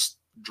they'll just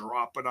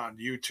drop it on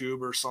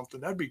YouTube or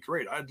something. That'd be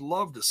great. I'd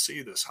love to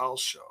see this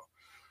house show.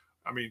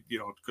 I mean,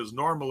 because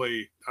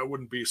normally I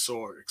wouldn't be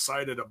so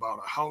excited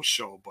about a house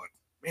show, but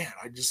man,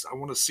 I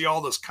want to see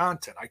all this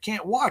content. I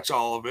can't watch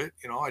all of it.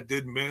 I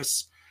did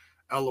miss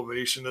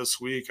Elevation this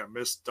week. I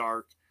missed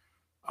Dark.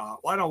 Well,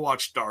 I don't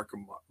watch Dark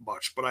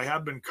much, but I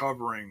have been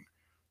covering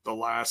the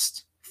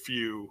last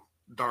few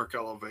Dark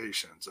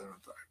Elevations.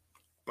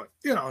 But,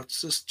 it's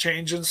just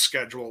changing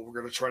schedule. We're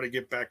going to try to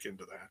get back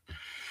into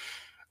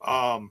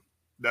that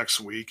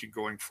next week and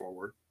going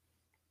forward.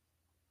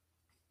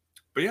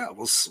 But yeah,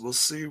 we'll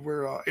see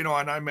where, and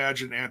I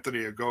imagine Anthony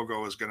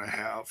Ogogo is going to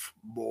have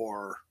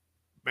more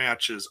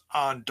matches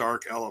on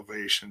Dark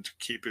Elevation to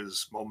keep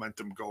his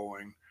momentum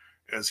going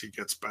as he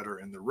gets better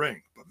in the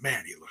ring. But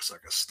man, he looks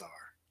like a star.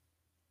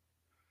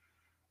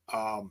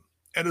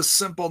 And a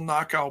simple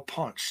knockout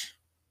punch.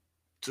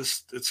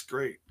 Just, it's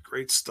great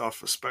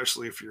stuff,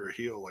 especially if you're a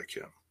heel like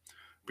him,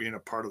 being a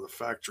part of the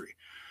Factory.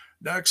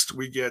 Next,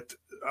 we get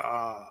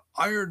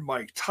Iron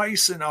Mike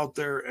Tyson out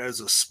there as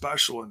a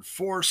special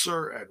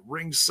enforcer at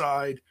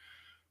ringside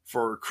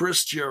for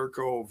Chris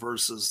Jericho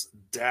versus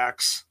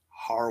Dax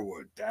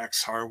Harwood.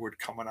 Dax Harwood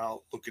coming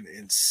out looking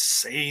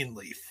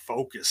insanely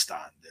focused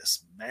on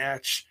this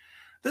match.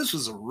 This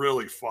was a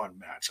really fun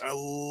match. I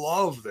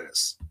love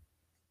this.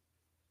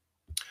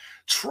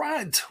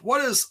 Trent, what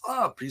is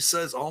up? He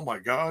says, oh my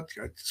God,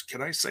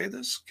 can I say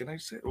this? Can I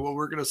say it? Well,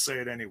 we're going to say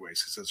it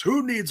anyways. He says,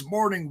 who needs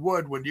morning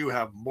wood when you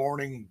have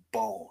morning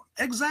bone?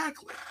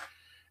 Exactly.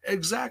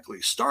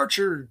 Start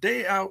your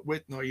day out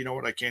with, no, you know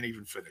what? I can't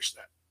even finish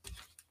that.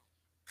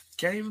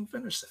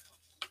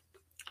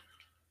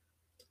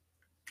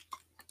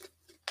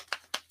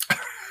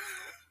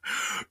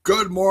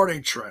 Good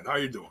morning, Trent. How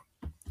you doing?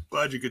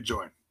 Glad you could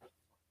join.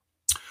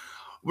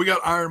 We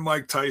got Iron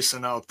Mike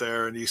Tyson out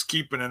there, and he's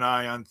keeping an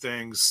eye on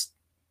things.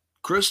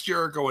 Chris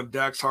Jericho and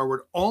Dax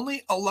Harwood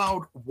only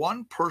allowed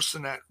one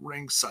person at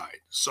ringside.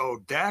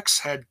 So Dax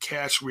had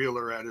Cash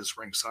Wheeler at his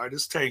ringside,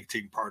 his tag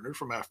team partner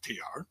from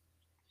FTR.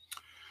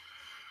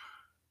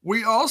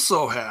 We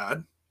also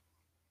had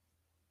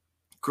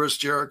Chris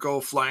Jericho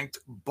flanked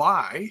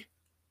by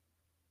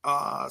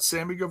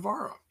Sammy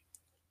Guevara.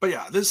 But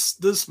yeah,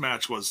 this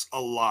match was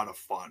a lot of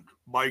fun.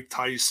 Mike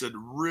Tyson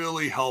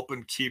really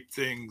helping keep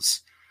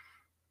things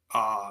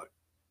at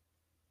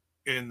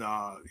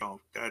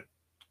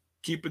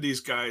keeping these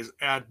guys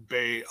at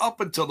bay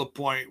up until the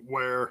point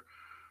where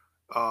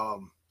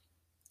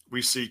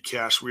we see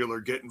Cash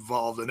Wheeler get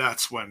involved, and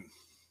that's when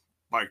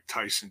Mike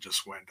Tyson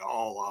just went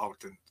all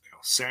out, and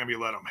Sammy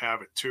let him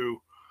have it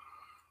too.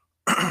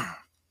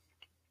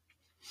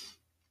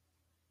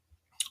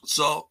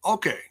 So,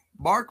 okay,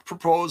 Mark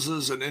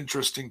proposes an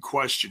interesting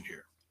question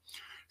here.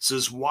 He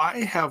says,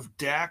 why have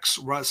Dax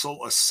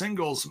wrestle a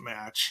singles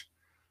match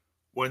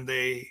when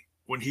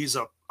he's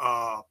a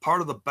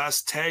part of the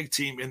best tag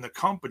team in the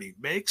company?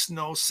 Makes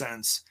no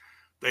sense.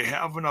 They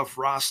have enough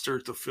roster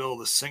to fill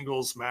the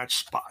singles match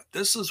spot.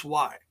 This is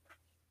why.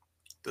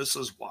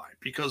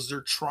 Because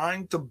they're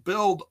trying to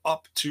build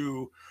up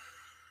to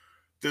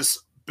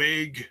this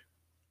big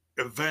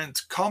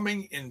event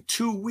coming in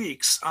 2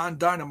 weeks on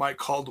Dynamite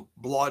called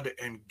Blood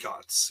and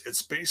Guts.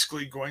 It's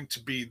basically going to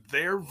be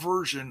their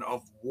version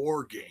of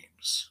War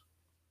Games.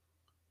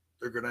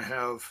 They're going to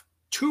have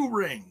 2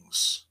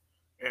 rings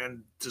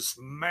and this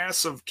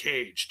massive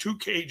cage, 2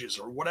 cages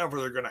or whatever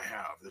they're going to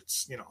have.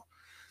 It's,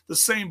 the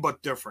same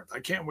but different.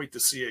 I can't wait to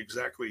see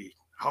exactly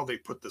how they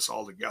put this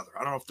all together.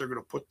 I don't know if they're going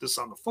to put this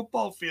on the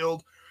football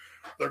field.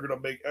 They're going to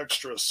make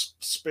extra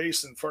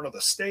space in front of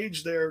the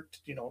stage there,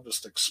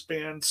 just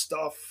expand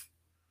stuff.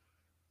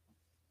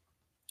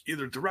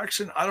 Either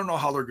direction, I don't know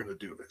how they're going to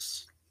do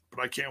this, but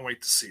I can't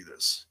wait to see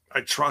this.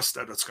 I trust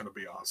that it's going to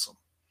be awesome.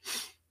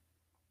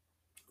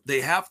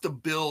 They have to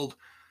build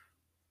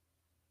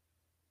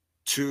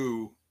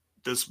to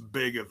this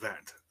big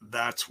event.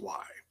 That's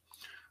why.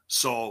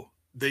 So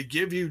they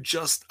give you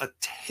just a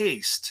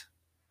taste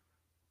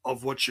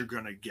of what you're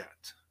going to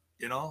get.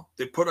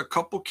 They put a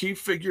couple key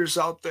figures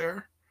out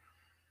there,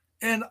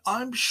 and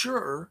I'm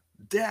sure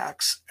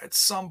Dax at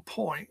some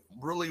point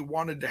really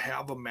wanted to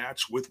have a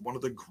match with one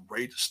of the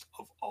greatest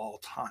of all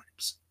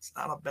times. It's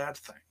not a bad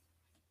thing,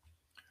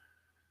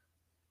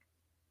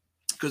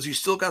 because you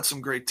still got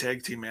some great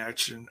tag team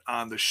action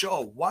on the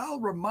show while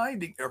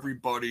reminding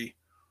everybody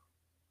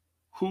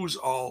who's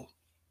all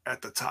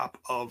at the top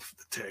of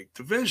the tag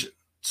division.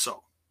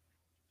 So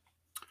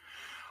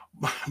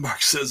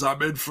Mark says,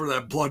 I'm in for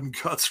that Blood and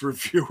Guts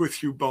review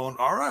with you, Bone.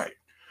 All right.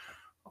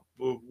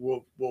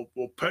 We'll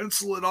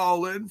pencil it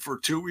all in for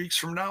 2 weeks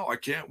from now. I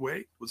can't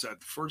wait. Was that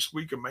the first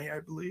week of May, I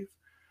believe?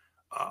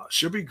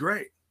 Should be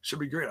great.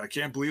 I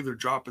can't believe they're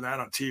dropping that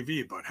on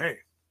TV, but hey,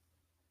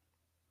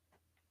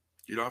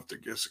 you don't have to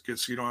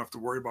you don't have to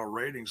worry about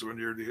ratings when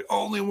you're the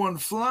only one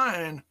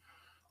flying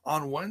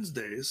on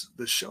Wednesdays.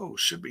 The show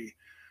should be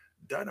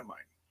dynamite.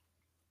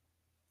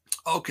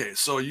 Okay,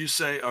 so you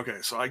say,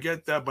 so I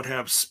get that, but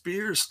have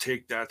Spears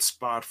take that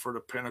spot for the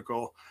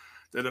Pinnacle,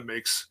 then it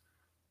makes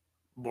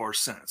more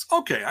sense.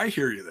 Okay, I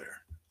hear you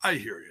there.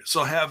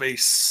 So have a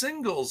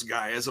singles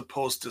guy as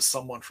opposed to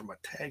someone from a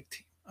tag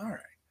team. All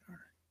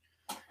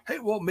right. Hey,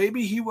 well,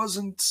 maybe he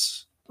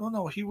wasn't. Oh,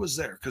 no, he was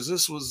there because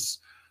this was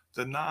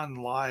the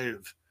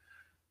non-live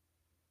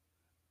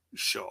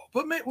show.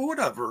 But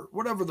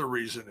whatever the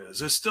reason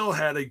is, it still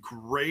had a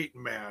great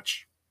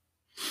match.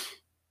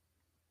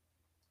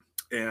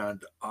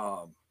 And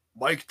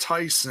Mike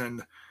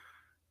Tyson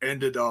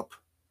ended up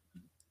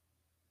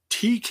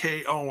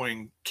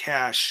TKOing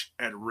Cash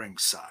at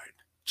ringside.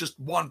 Just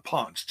one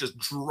punch, just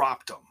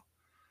dropped him.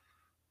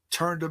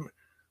 Turned him.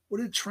 What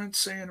did Trent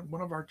say in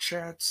one of our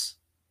chats?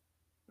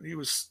 When he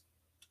was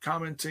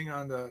commenting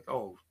on the,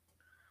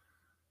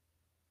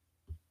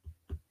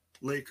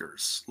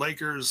 Lakers.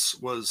 Lakers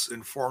was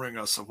informing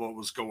us of what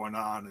was going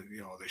on. And,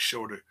 they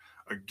showed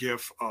a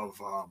gif of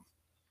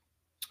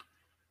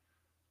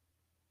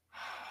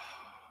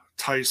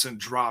Tyson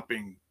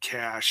dropping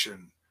Cash,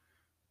 and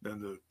then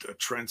the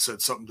Trent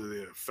said something to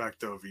the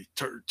effect of he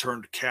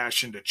turned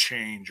Cash into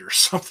change or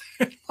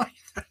something like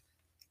that.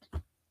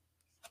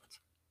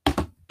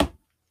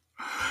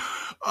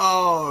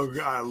 Oh,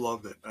 God, I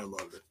loved it.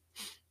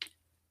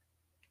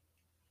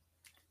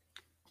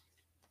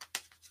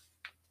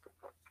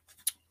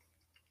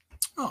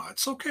 Oh,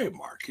 it's okay,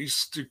 Mark.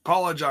 He's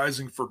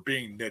apologizing for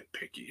being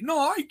nitpicky. No,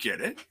 I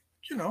get it.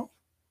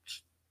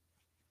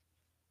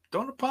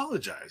 Don't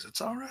apologize.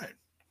 It's all right.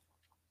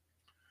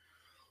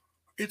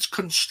 It's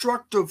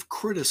constructive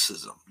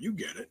criticism. You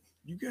get it.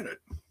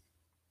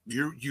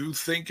 You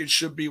think it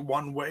should be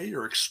one way.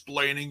 You're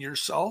explaining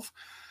yourself.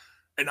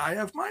 And I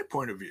have my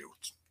point of view.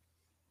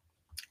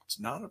 It's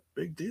not a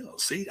big deal.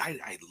 See,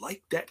 I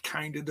like that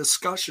kind of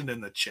discussion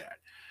in the chat.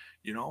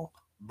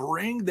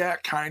 Bring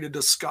that kind of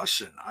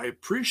discussion. I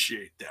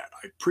appreciate that.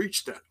 I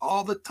preach that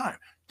all the time.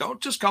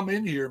 Don't just come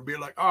in here and be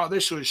like, oh,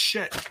 this was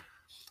shit.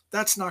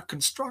 That's not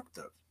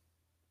constructive.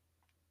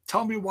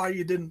 Tell me why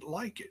you didn't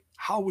like it.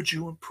 How would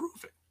you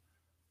improve it?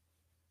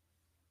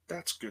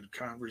 That's good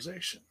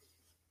conversation.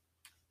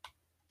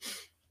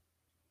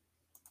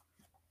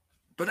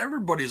 But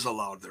everybody's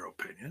allowed their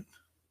opinion.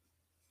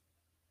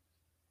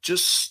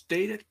 Just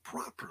state it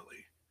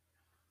properly.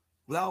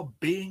 without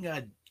being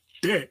a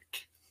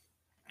dick,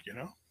 you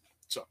know?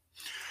 So,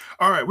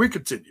 all right, we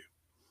continue.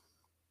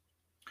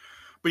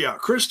 But yeah,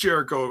 Chris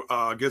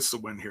Jericho gets the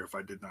win here. If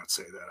I did not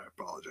say that, I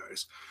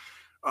apologize.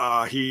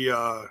 He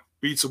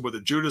beats him with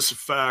a Judas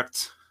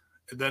effect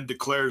and then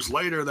declares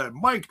later that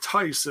Mike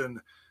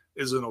Tyson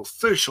is an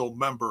official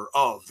member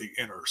of the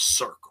Inner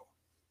Circle.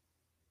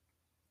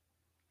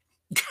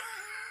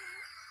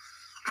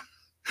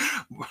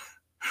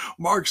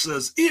 Mark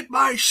says, "Eat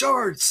my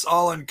shorts,"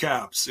 all in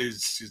caps.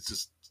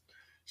 She's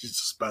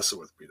just messing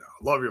with me now.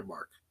 I love you,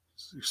 Mark.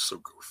 You're so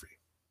goofy.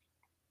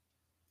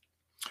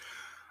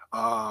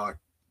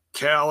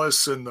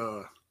 Callis and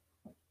the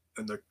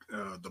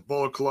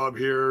Bullet Club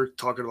here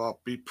talking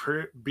about be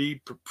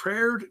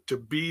prepared to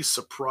be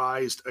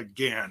surprised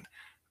again.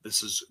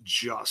 This is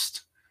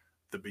just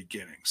the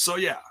beginning. So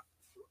yeah,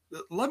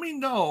 let me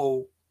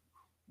know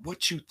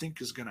what you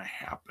think is going to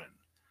happen.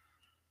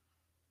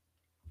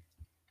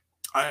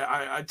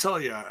 I tell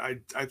you, I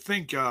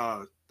think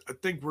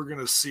we're going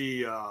to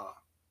see the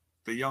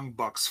Young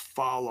Bucks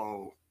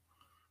follow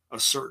a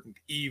certain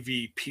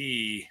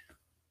EVP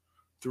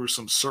through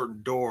some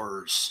certain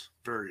doors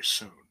very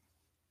soon.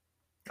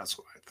 That's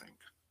what I think.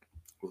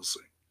 We'll see.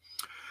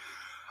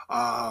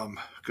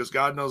 Because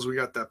God knows we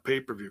got that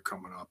pay-per-view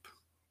coming up.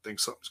 I think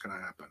something's going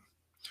to happen.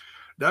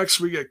 Next,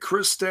 we get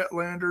Chris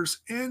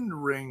Statlander's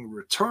in-ring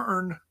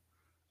return.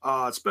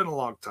 It's been a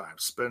long time.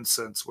 It's been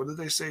since, what did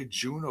they say,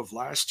 June of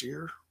last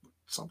year?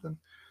 Something.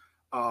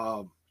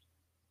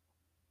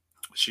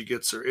 She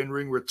gets her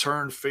in-ring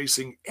return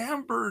facing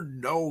Amber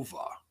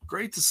Nova.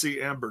 Great to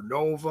see Amber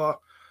Nova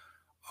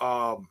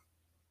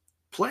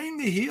playing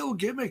the heel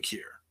gimmick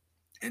here.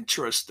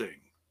 Interesting.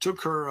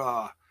 Took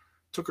her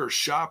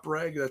shop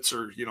rag. That's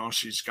her,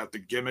 she's got the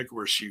gimmick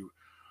where she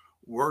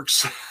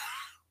works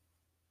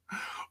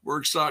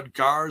on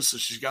cars. So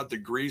she's got the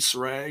grease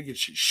rag and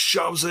she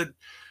shoves it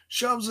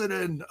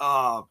in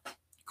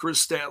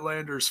Chris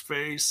Statlander's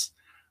face.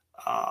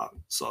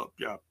 So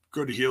yeah,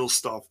 good heel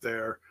stuff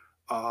there.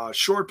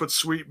 Short but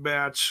sweet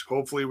match.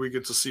 Hopefully we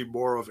get to see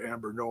more of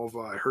Amber Nova.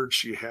 I heard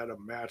she had a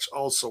match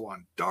also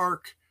on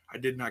Dark. I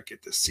did not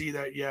get to see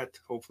that yet.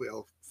 Hopefully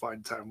I'll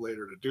find time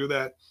later to do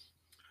that.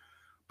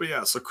 But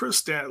yeah, so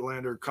Chris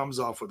Statlander comes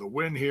off with a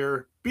win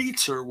here.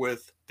 Beats her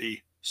with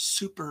the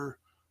Supernova.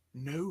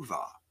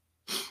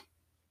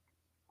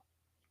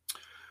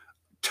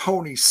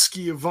 Tony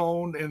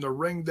Schiavone in the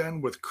ring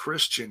then with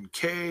Christian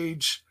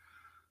Cage.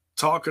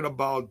 Talking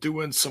about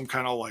doing some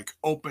kind of like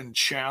open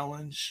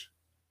challenge.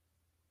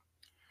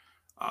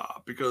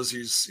 Because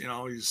he's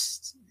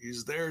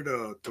there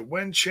to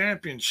win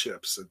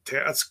championships. And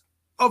Taz,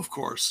 of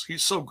course,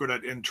 he's so good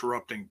at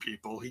interrupting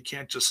people. He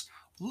can't just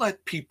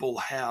let people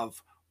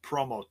have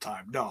promo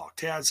time. No,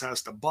 Taz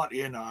has to butt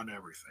in on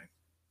everything.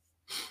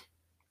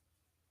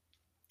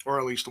 Or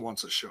at least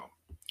once a show.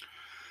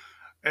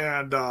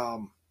 And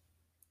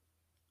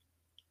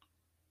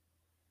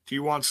he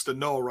wants to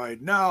know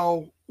right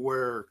now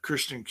where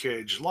Christian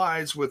Cage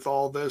lies with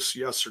all this.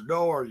 Yes or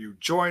no? Are you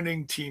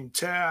joining Team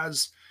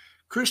Taz?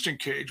 Christian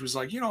Cage was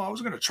like, I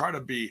was going to try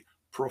to be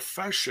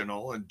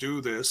professional and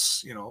do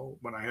this,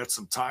 when I had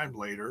some time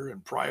later in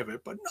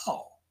private. But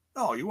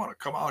no, you want to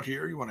come out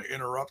here, you want to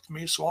interrupt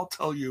me. So I'll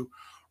tell you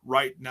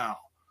right now.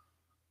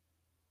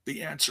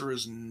 The answer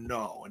is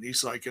no. And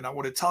he's like, and I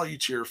want to tell you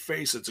to your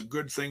face, it's a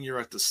good thing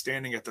you're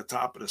standing at the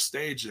top of the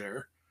stage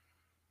there.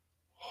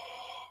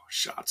 Oh,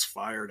 shots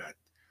fired at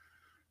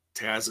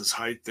Taz's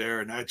height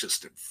there, and that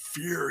just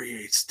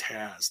infuriates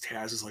Taz.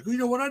 Taz is like, you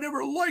know what? I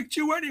never liked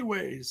you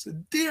anyways.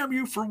 And damn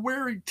you for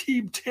wearing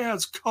Team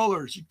Taz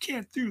colors. You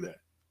can't do that.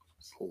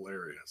 It's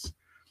hilarious.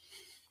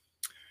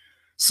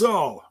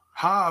 So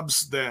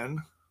Hobbs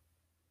then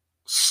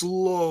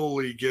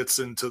slowly gets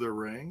into the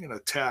ring and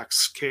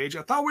attacks Cage.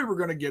 I thought we were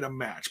going to get a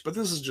match, but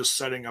this is just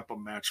setting up a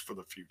match for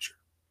the future.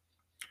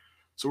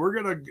 So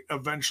we're going to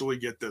eventually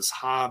get this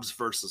Hobbs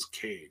versus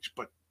Cage,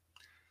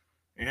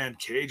 and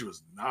Cage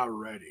was not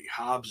ready.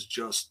 Hobbs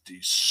just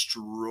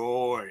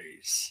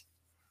destroys.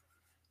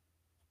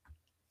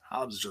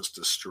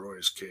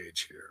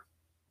 Cage here.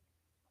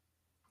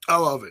 I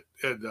love it.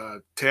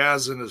 And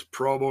Taz in his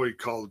promo, he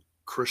called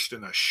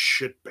Christian a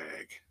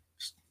shitbag.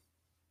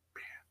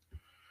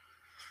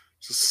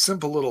 Just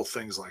simple little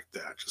things like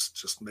that.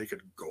 Just make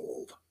it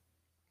gold.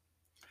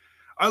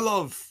 I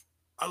love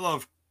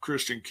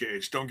Christian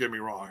Cage. Don't get me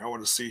wrong. I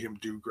want to see him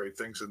do great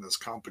things in this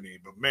company.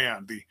 But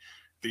man, the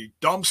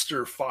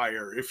dumpster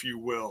fire, if you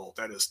will,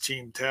 that is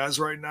Team Taz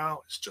right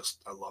now, is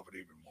just, I love it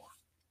even more.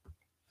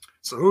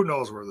 So who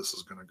knows where this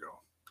is going to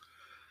go.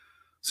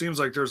 Seems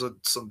like there's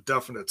some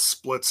definite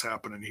splits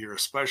happening here,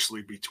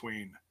 especially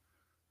between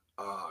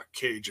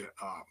Cage,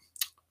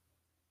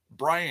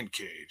 Brian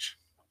Cage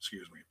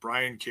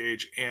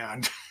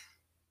and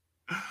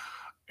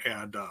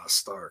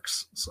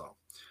Starks. So,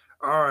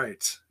 all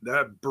right,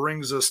 that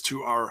brings us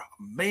to our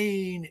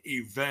main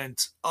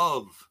event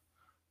of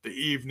the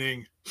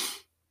evening.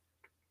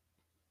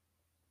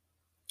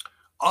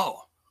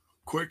 Oh,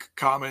 quick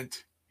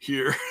comment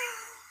here.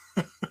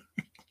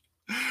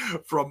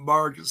 From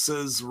Mark, it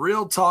says,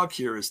 real talk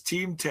here. Is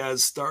Team Taz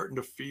starting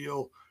to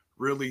feel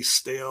really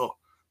stale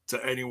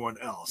to anyone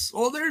else?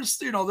 Well,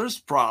 there's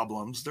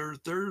problems.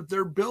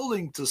 They're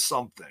building to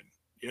something,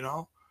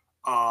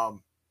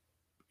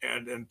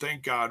 and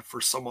thank God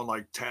for someone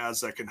like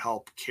Taz that can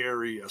help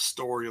carry a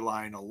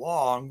storyline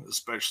along,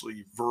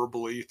 especially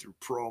verbally through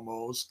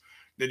promos.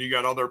 Then you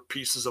got other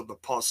pieces of the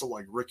puzzle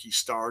like Ricky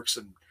Starks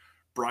and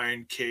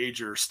Brian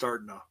Cage are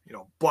starting to,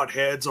 butt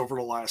heads over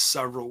the last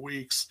several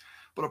weeks.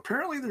 But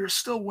apparently they're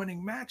still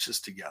winning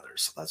matches together.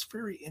 So that's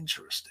very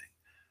interesting.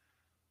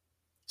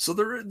 So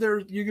there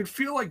you can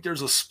feel like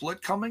there's a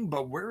split coming,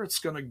 but where it's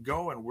going to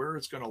go and where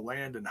it's going to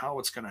land and how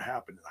it's going to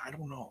happen, I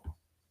don't know.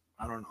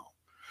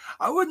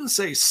 I wouldn't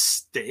say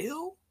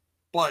stale,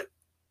 but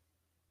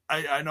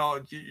I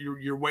know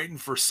you're waiting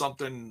for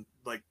something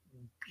like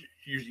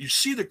you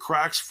see the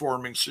cracks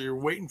forming, so you're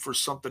waiting for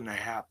something to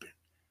happen.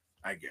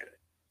 I get it.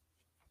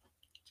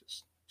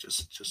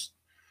 Just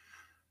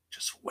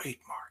wait,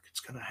 Mark. It's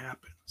gonna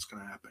happen. It's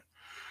gonna happen.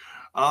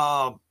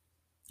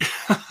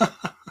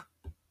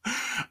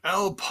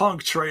 L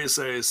Punk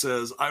Tracy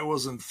says, I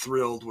wasn't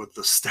thrilled with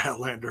the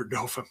Statlander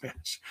Nova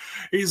match.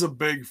 He's a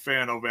big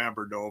fan of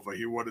Amber Nova.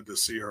 He wanted to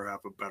see her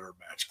have a better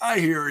match. I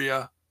hear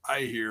you.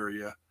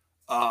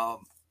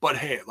 But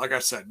hey, like I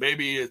said,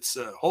 maybe it's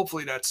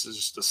hopefully that's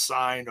just a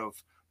sign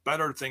of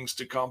better things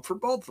to come for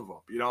both of them.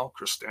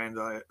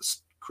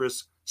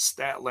 Chris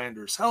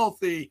Statlander's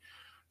healthy.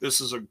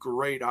 This is a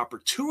great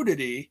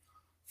opportunity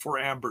for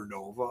Amber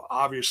Nova,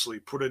 obviously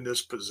put in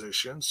this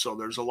position. So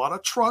there's a lot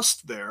of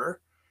trust there,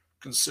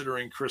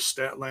 considering Chris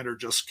Statlander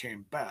just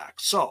came back.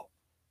 So,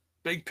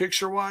 big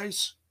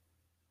picture-wise,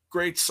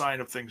 great sign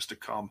of things to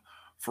come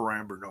for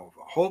Amber Nova.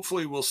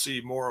 Hopefully we'll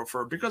see more of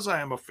her because I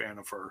am a fan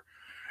of her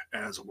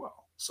as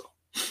well. So,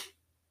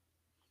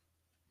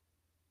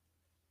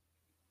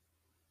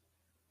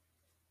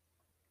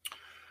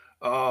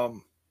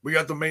 we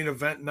got the main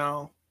event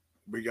now.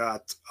 We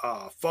got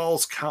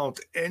Falls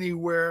Count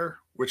Anywhere,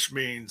 which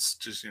means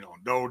just,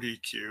 no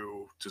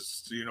DQ.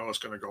 Just, it's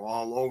going to go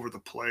all over the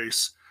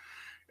place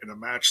in a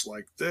match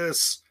like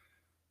this.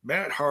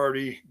 Matt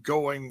Hardy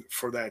going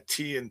for that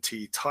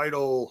TNT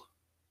title,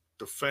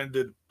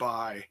 defended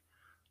by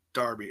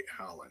Darby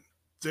Allin.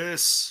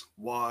 This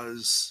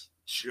was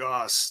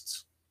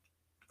just,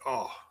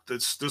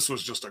 this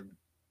was just a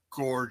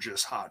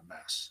gorgeous hot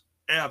mess.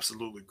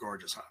 Absolutely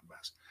gorgeous hot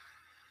mess.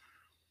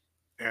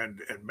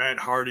 And Matt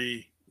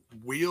Hardy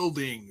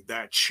wielding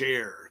that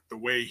chair the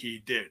way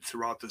he did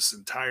throughout this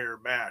entire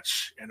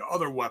match, and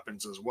other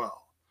weapons as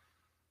well.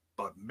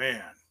 But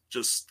man,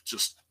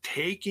 just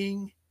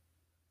taking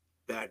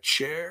that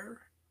chair,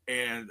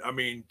 and I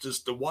mean,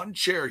 just the one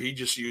chair he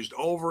just used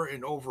over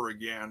and over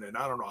again, and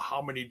I don't know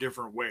how many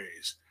different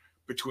ways,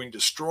 between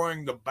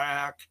destroying the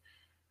back,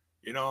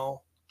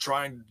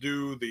 trying to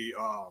do the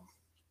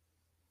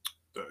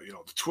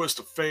twist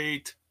of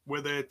fate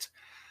with it.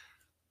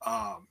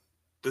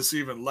 This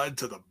even led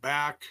to the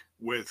back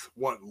with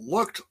what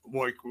looked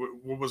like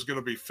what was going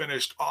to be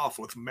finished off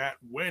with Matt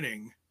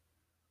winning,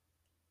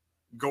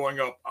 going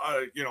up,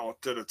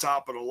 to the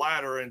top of the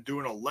ladder and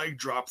doing a leg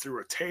drop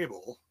through a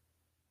table.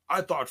 I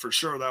thought for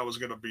sure that was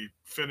going to be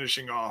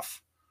finishing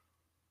off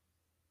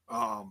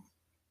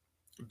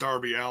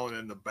Darby Allin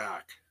in the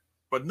back.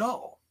 But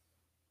no,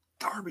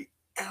 Darby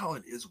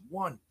Allin is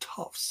one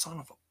tough son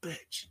of a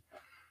bitch.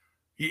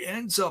 He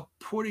ends up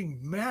putting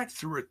Matt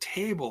through a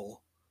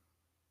table,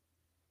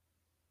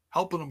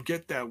 helping him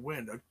get that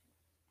win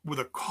with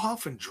a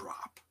coffin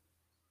drop,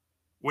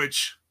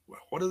 which,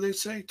 what do they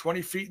say?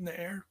 20 feet in the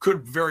air?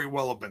 Could very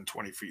well have been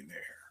 20 feet in the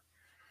air.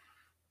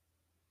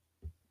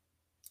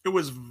 It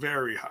was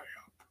very high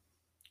up.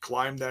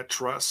 Climbed that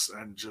truss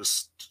and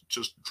just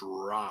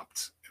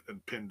dropped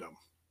and pinned him.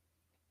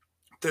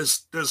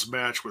 This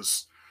match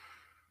was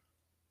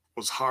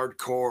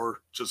hardcore.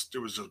 It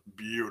was just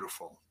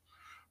beautiful.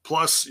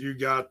 Plus, you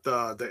got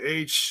the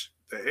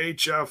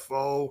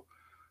HFO,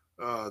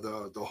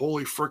 the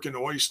Holy Frickin'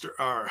 Oyster,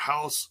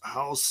 House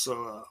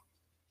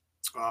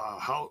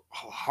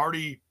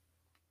Hardy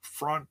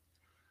Front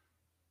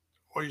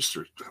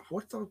Oyster.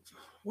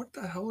 What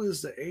the hell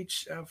is the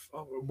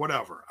HFO?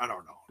 Whatever. I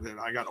don't know. Then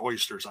I got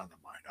oysters on the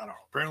mind. I don't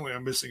know. Apparently,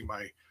 I'm missing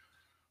my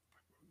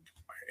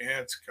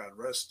aunt. God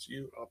rest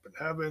you up in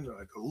heaven.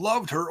 I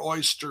loved her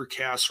oyster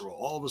casserole.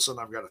 All of a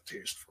sudden, I've got a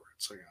taste for it.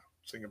 So yeah,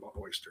 thinking about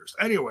oysters.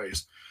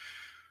 Anyways,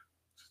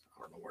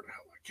 I don't know where the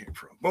hell that came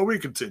from, but we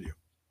continue.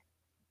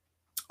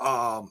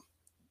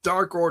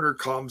 Dark Order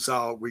comes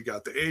out. We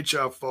got the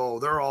HFO.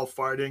 They're all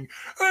fighting.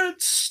 And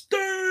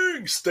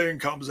Sting! Sting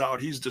comes out.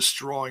 He's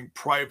destroying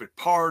Private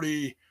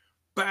Party.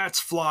 Bats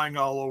flying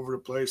all over the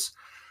place.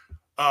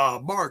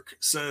 Mark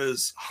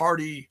says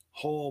Hardy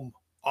Home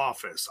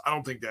Office. I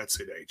don't think that's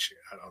it.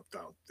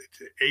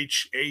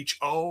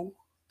 HHO.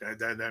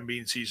 That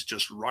means he's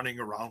just running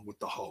around with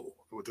the hoe.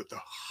 With the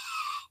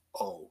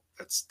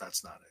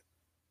that's not it.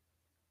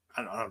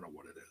 I don't know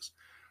what it is.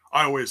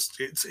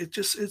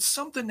 It's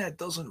something that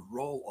doesn't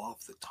roll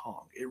off the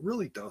tongue. It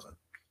really doesn't.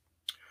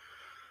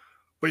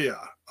 But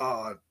yeah,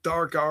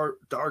 Dark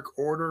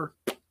Order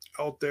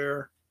out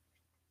there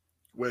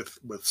with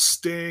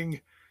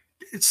Sting.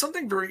 It's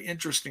something very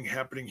interesting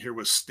happening here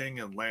with Sting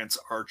and Lance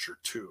Archer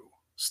too.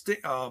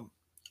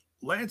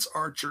 Lance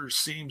Archer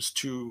seems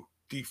to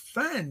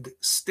defend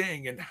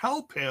Sting and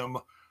help him.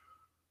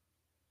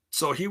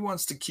 So he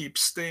wants to keep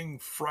Sting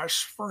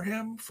fresh for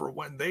him for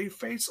when they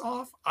face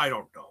off. I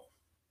don't know.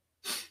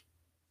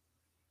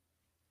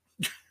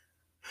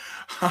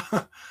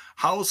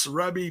 House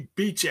Rebby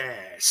Beach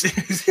Ass.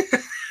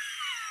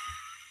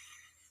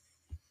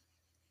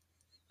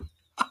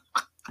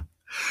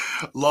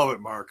 Love it,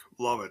 Mark.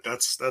 Love it.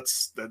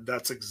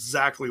 That's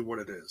exactly what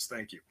it is.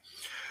 Thank you.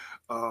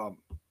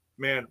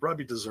 Man,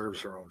 Rebby deserves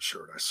her own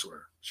shirt. I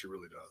swear, she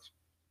really does.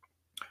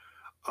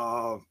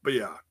 But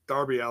yeah,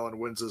 Darby Allin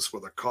wins this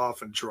with a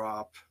coffin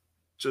drop.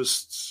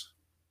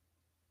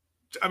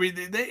 I mean,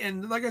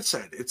 and like I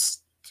said,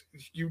 it's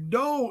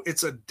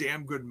it's a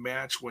damn good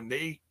match when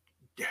they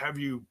have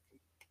you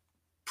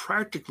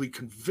practically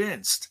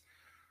convinced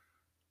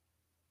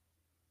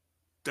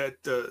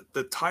that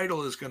the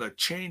title is going to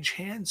change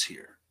hands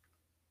here.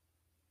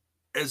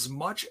 As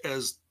much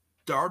as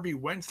Darby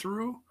went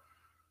through,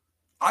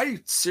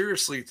 I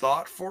seriously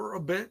thought for a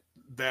bit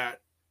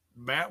that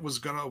Matt was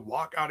going to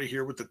walk out of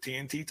here with the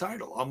TNT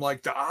title. I'm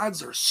like, the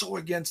odds are so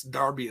against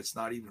Darby, it's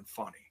not even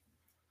funny.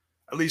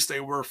 At least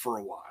they were for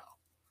a while.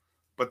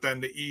 But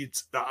then the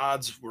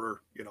odds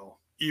were,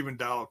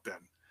 evened out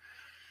then.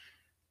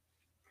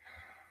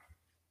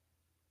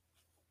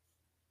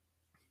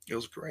 It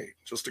was great.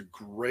 Just a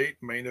great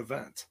main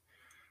event.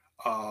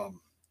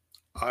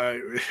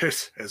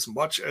 As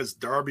much as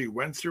Darby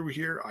went through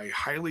here, I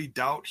highly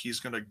doubt he's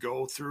going to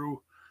go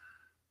through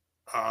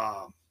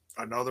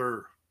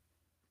another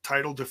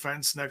title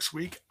defense next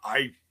week.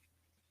 I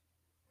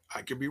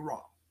could be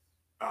wrong.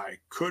 I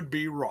could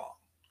be wrong.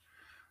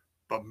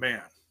 But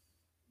man,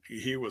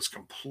 he was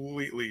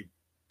completely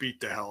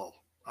beat to hell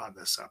on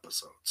this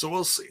episode. So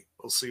we'll see.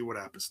 We'll see what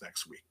happens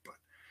next week. But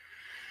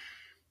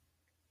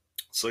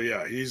so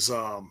yeah, he's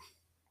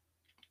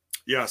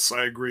yes,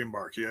 I agree,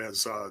 Mark. He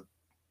has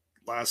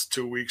last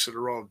 2 weeks in a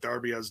row,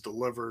 Darby has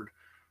delivered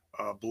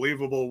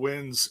believable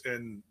wins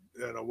in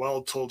a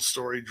well-told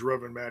story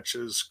driven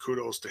matches.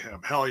 Kudos to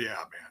him. Hell yeah,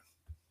 man.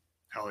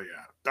 Hell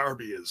yeah.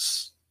 Darby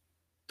is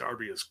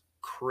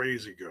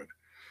crazy good.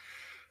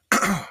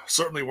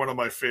 Certainly one of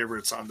my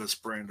favorites on this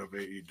brand of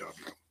AEW.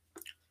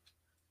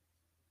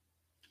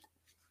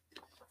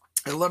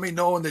 And let me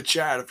know in the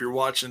chat if you're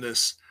watching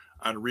this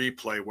on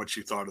replay what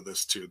you thought of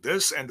this too.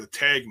 This and the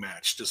tag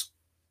match just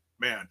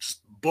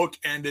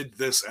bookended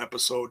this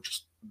episode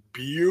just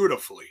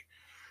beautifully.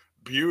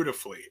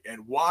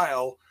 And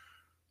while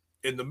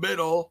in the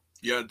middle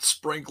you had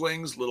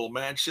sprinklings, little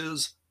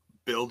matches,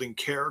 building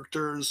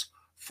characters,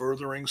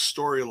 furthering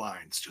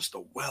storylines, just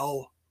a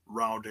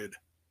well-rounded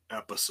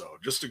episode.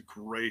 Just a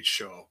great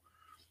show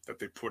that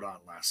they put on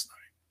last night.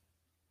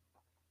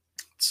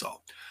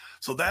 So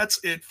that's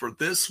it for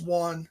this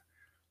one.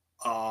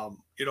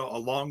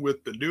 Along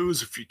with the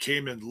news, if you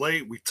came in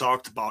late, we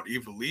talked about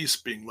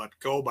Ivelisse being let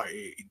go by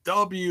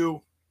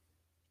AEW,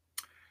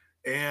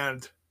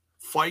 and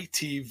Fight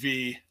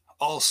TV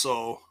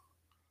also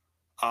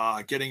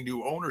getting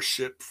new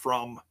ownership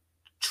from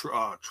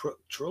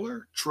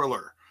Triller.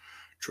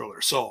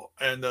 So,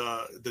 and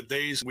the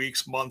days,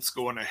 weeks, months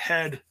going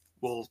ahead,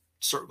 we'll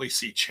certainly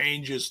see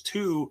changes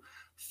to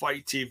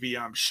Fight TV,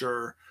 I'm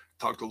sure.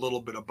 Talked a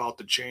little bit about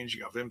the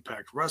changing of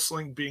Impact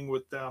Wrestling being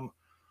with them.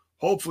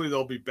 Hopefully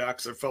they'll be back,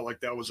 because I felt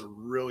like that was a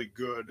really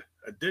good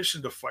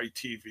addition to Fight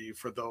TV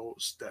for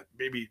those that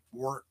maybe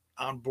weren't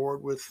on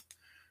board with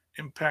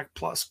Impact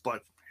Plus.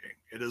 But hey,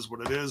 it is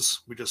what it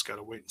is. We just got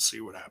to wait and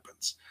see what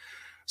happens.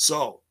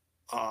 So,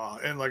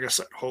 and like I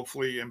said,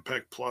 hopefully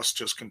Impact Plus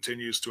just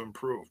continues to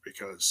improve,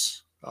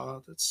 because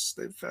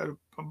they've had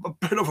a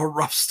bit of a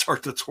rough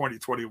start to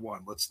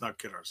 2021. Let's not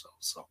kid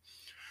ourselves. So,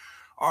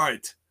 all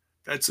right,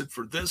 that's it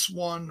for this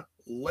one.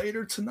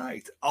 Later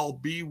tonight, I'll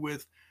be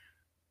with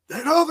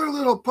that other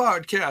little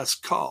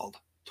podcast called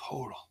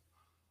Total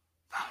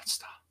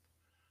Nonstop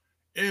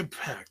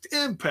Impact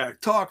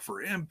Talk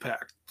for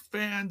Impact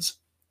fans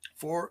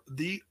for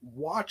the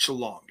watch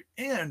along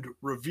and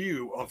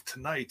review of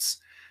tonight's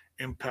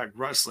Impact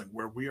Wrestling,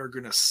 where we are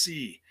going to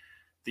see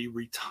the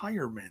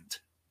retirement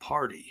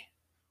party.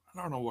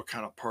 I don't know what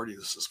kind of party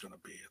this is going to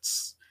be.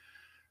 It's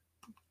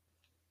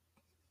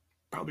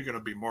probably going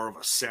to be more of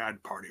a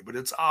sad party, but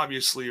it's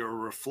obviously a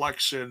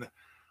reflection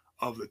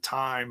of the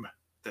time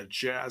that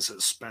Jazz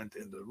has spent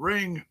in the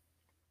ring,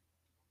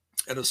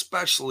 and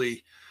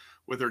especially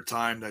with her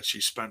time that she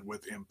spent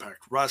with Impact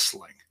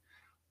Wrestling.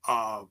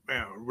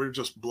 We're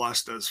just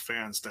blessed as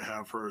fans to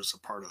have her as a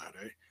part of that,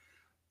 eh?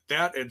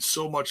 That and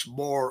so much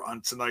more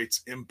on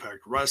tonight's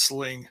Impact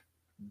Wrestling.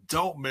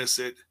 Don't miss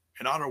it.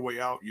 And on our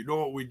way out, you know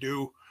what we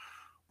do.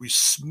 We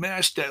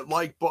smash that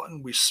like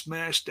button. We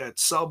smash that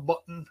sub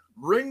button.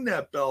 Ring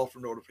that bell for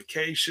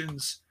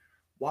notifications.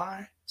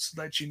 Why? So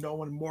that you know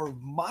when more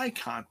of my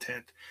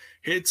content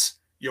hits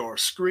your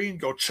screen,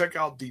 go check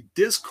out the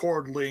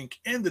Discord link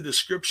in the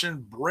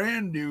description.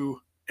 Brand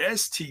new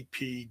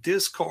STP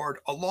Discord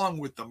along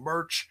with the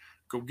merch.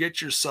 Go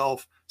get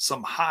yourself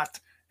some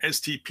hot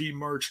STP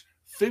merch.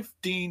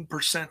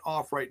 15%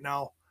 off right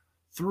now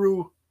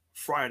through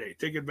Friday.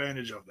 Take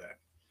advantage of that.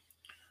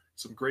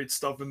 Some great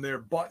stuff in there.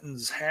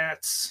 Buttons,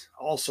 hats,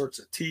 all sorts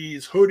of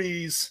tees,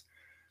 hoodies,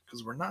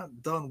 because we're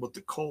not done with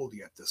the cold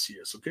yet this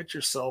year. So get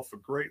yourself a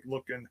great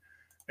looking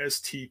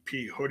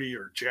STP hoodie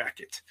or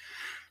jacket.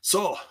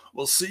 So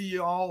we'll see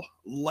you all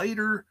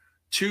later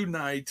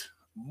tonight.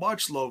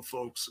 Much love,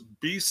 folks.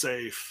 Be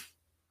safe.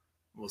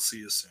 We'll see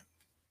you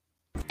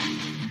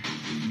soon.